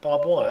the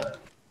barbed wire.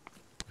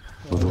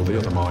 With all the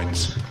other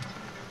mines.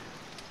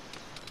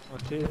 Oh,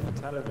 cheers for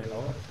telling me,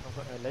 Laura. I've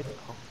got no leg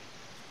now.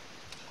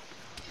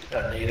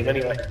 Don't need him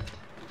anyway.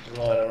 Just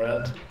lying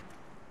around.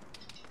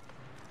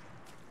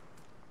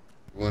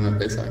 One up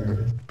base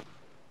anchor.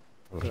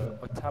 So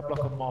I tab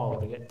like a mile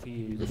to get to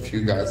you. A then few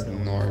you guys know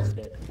north.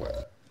 dead.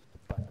 West.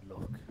 Bad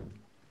luck.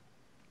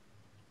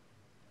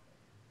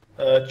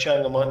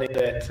 Chung, I might need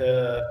that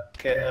to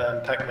get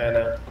Pac-Man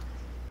out.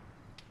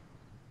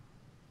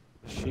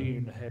 Shoot you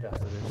in the head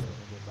after this when I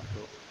get back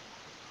up.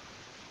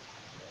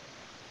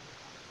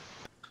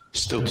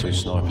 Still two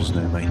snipers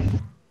near me.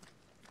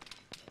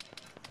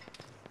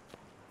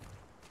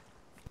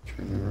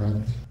 Turn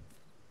right.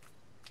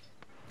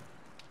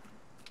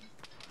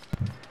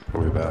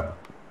 Probably about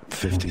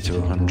 50 to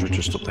 100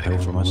 just up the hill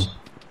from us.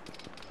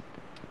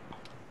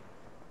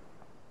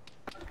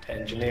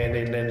 Engineer,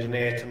 need an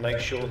engineer to make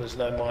sure there's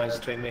no mines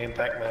between me and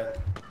Pac-Man.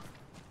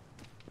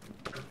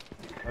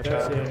 I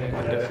don't see Chung, any. you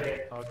can do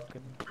it.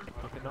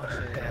 I cannot see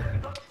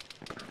anything.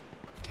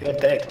 You're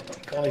dead.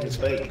 You can't even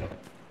speak.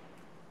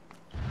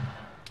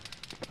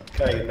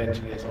 Okay, the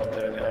engineer's not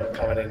doing it. I'm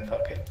coming in,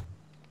 fuck it.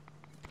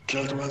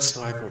 Killed one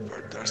sniper,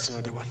 but there's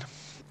another one.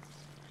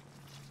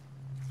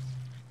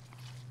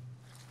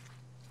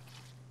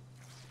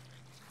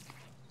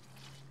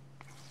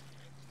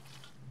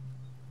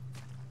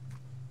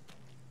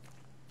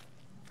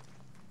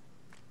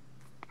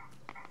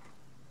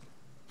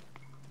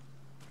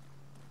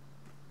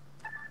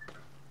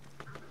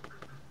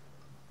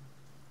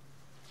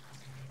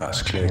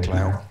 That's clear,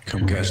 Klought.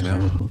 Come get us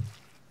now.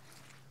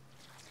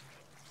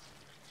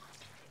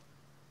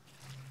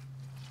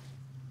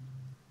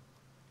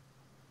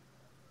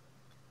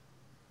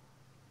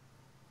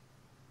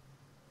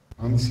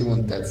 I only see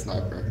one dead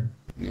sniper.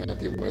 Any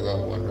idea where that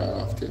one ran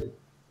off to?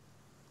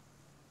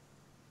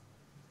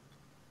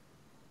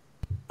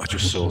 I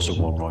just saw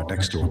someone right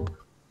next to him.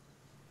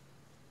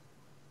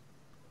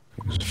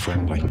 It was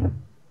friendly.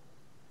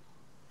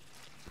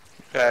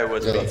 Yeah, it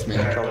was Yeah, me. that's me.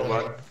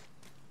 Klought9.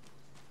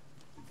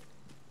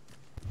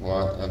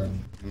 What?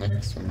 I'm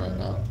next to him right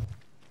now.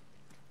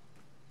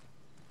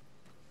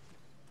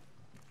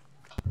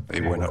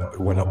 He went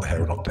up the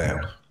hill, not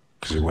down,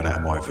 because he went out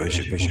of my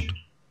vision.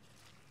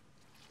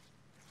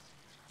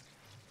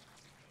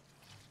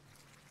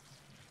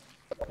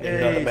 Need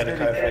another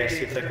medico, please,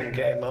 see if they can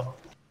get him up.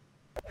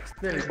 It's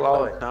nearly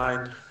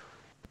Klought9.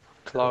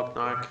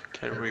 Klought9,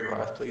 can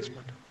revive, please,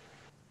 man.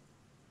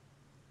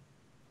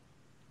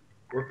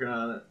 Working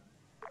on it.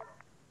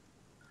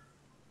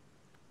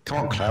 Come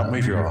on, Klought,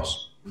 move your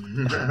ass.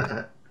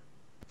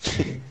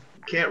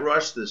 Can't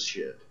rush this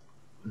shit.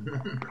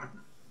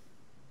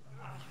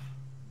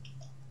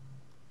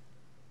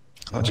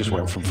 I just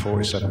went from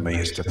 47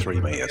 metres to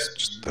 3 metres,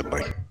 just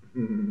suddenly.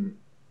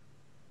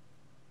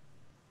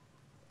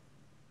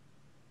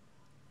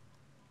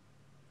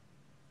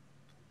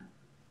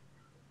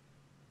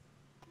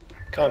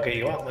 Can't get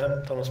you up,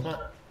 man. Thomas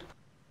Matt.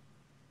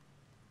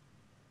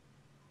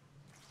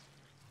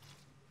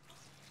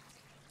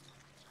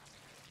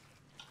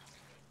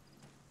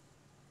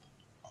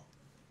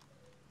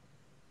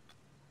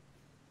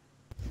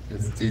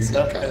 It's decent,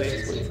 No, guys. it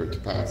Just is. wait for it to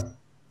pass.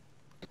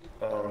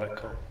 Alright,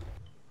 cool.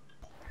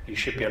 You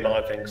should be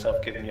alive then, because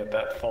I've given you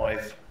about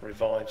 5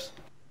 revives.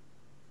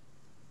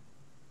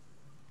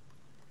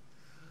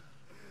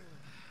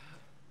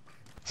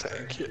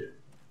 Thank you.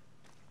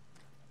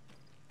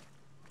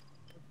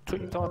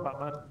 Took your time back,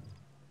 man.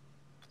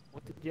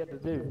 What did you have to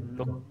do?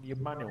 Look your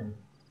manual.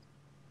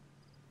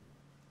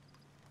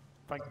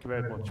 Thank you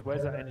very much.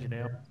 Where's that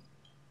engineer?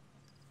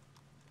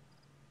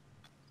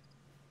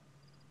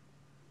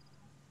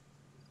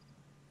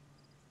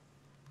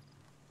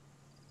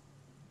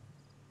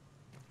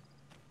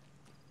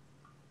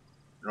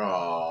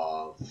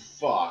 Oh,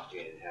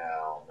 fucking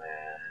hell,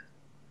 man.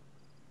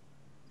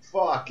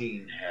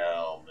 Fucking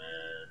hell,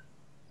 man.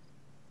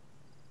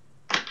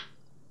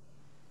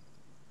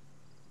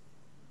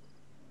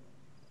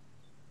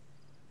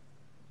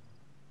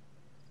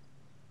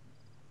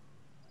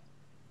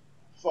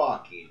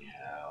 Fucking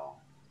hell.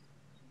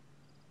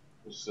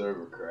 The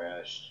server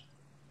crashed.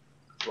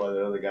 That's why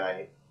the other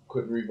guy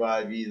couldn't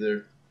revive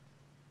either.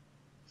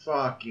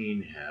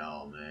 Fucking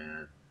hell,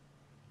 man.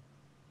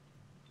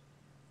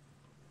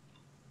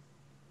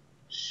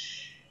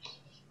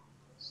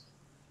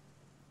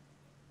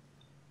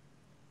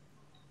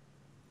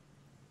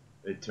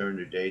 It turned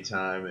to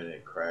daytime and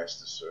it crashed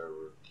the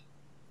server.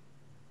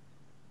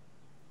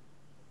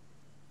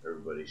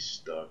 Everybody's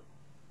stuck.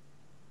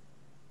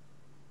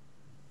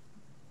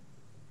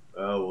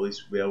 Oh, well, at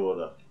least we'll be able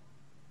to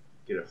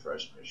get a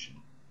fresh mission.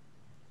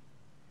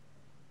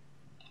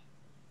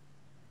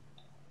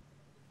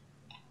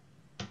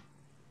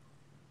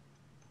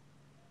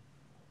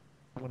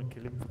 I'm gonna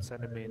kill him for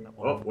sending me in that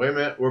one. Oh, wait a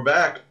minute. We're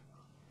back.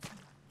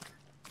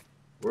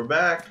 We're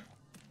back.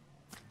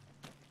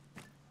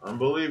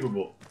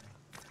 Unbelievable.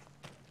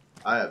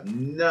 I have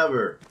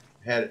never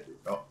had it.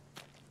 Oh.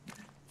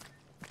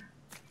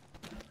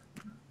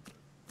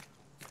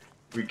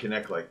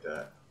 Reconnect like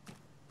that.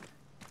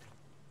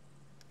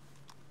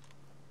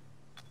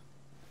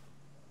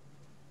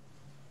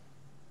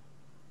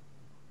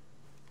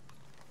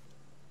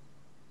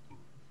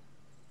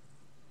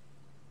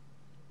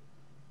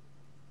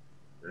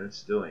 And it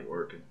still ain't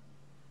working.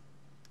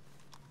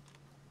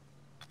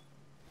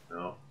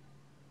 No.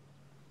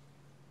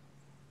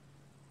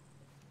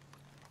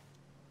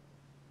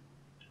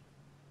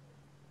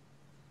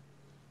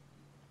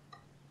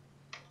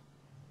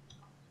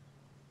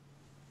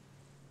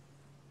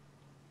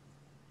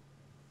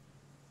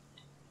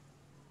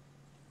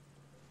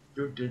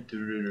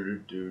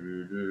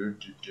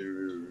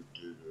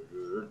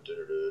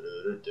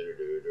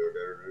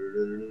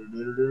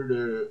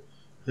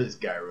 This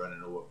guy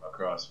running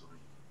across from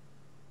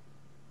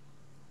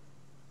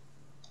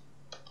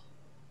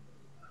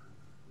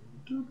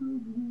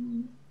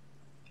me.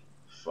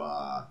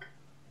 Fuck.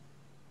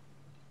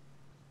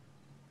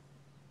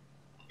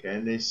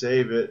 Can they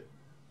save it?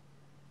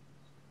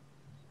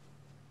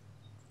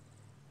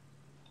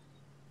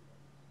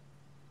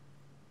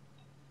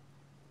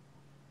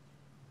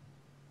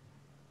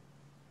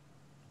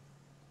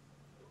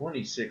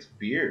 $26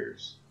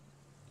 beers.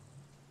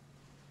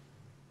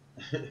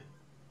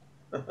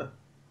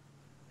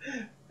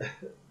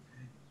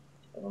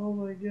 Oh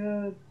my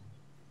god.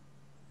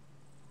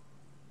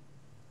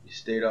 You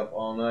stayed up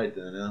all night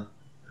then, huh?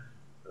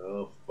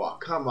 Oh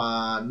fuck, come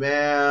on,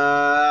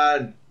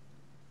 man!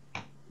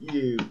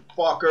 You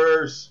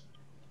fuckers!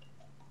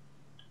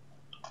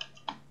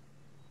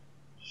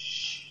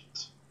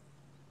 Shit.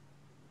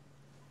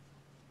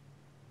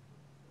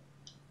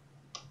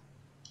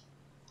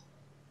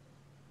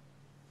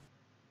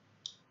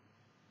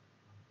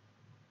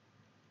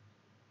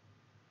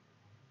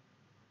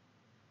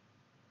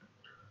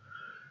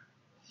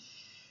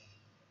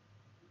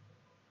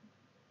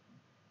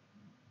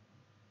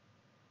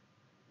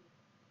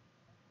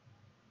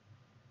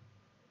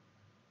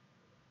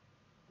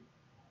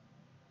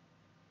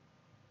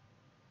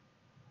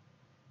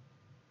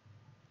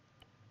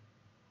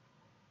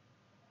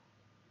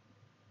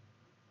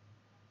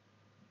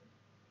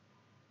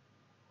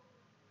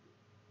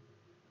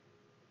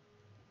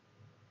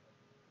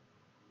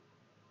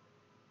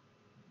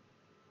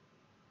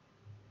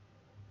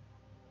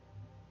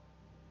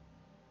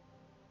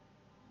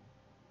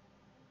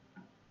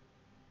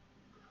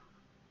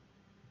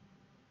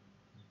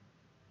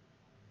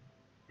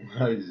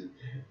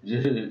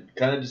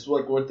 Kind of just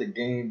like what the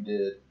game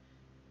did.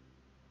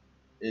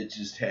 It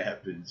just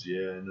happens,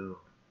 yeah, I know.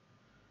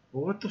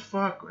 Well, what the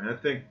fuck, man? I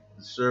think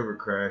the server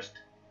crashed.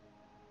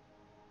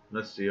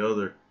 That's their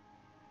other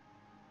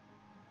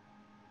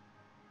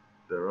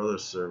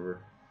server.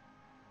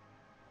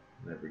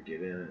 Never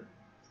get in it.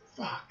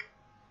 Fuck.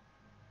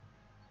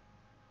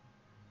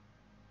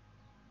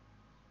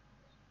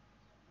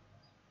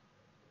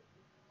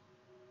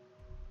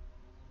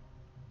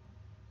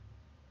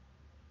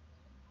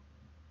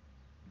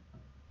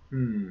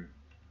 Hmm.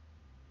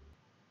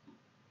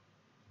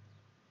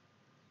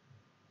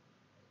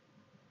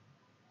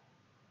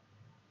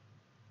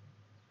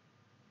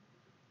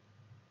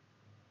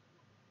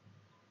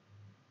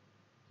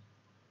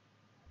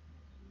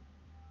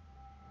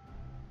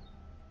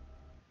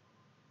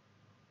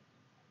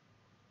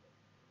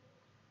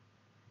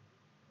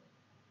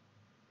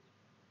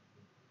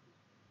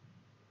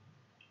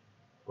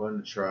 Going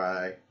to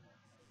try.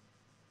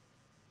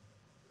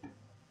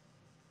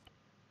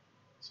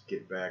 Let's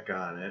get back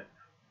on it.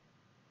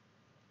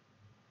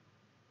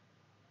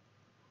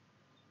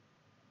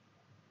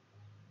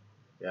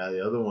 Yeah,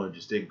 the other one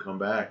just didn't come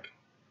back.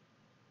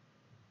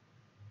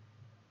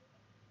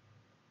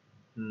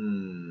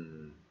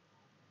 Hmm.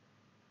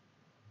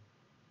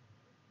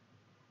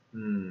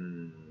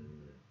 Hmm.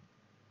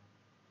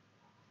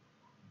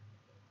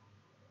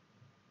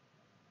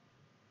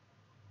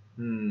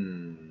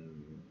 Hmm.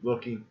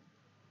 Looking.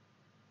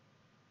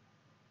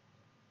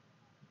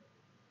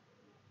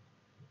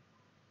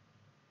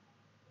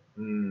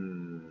 Hmm.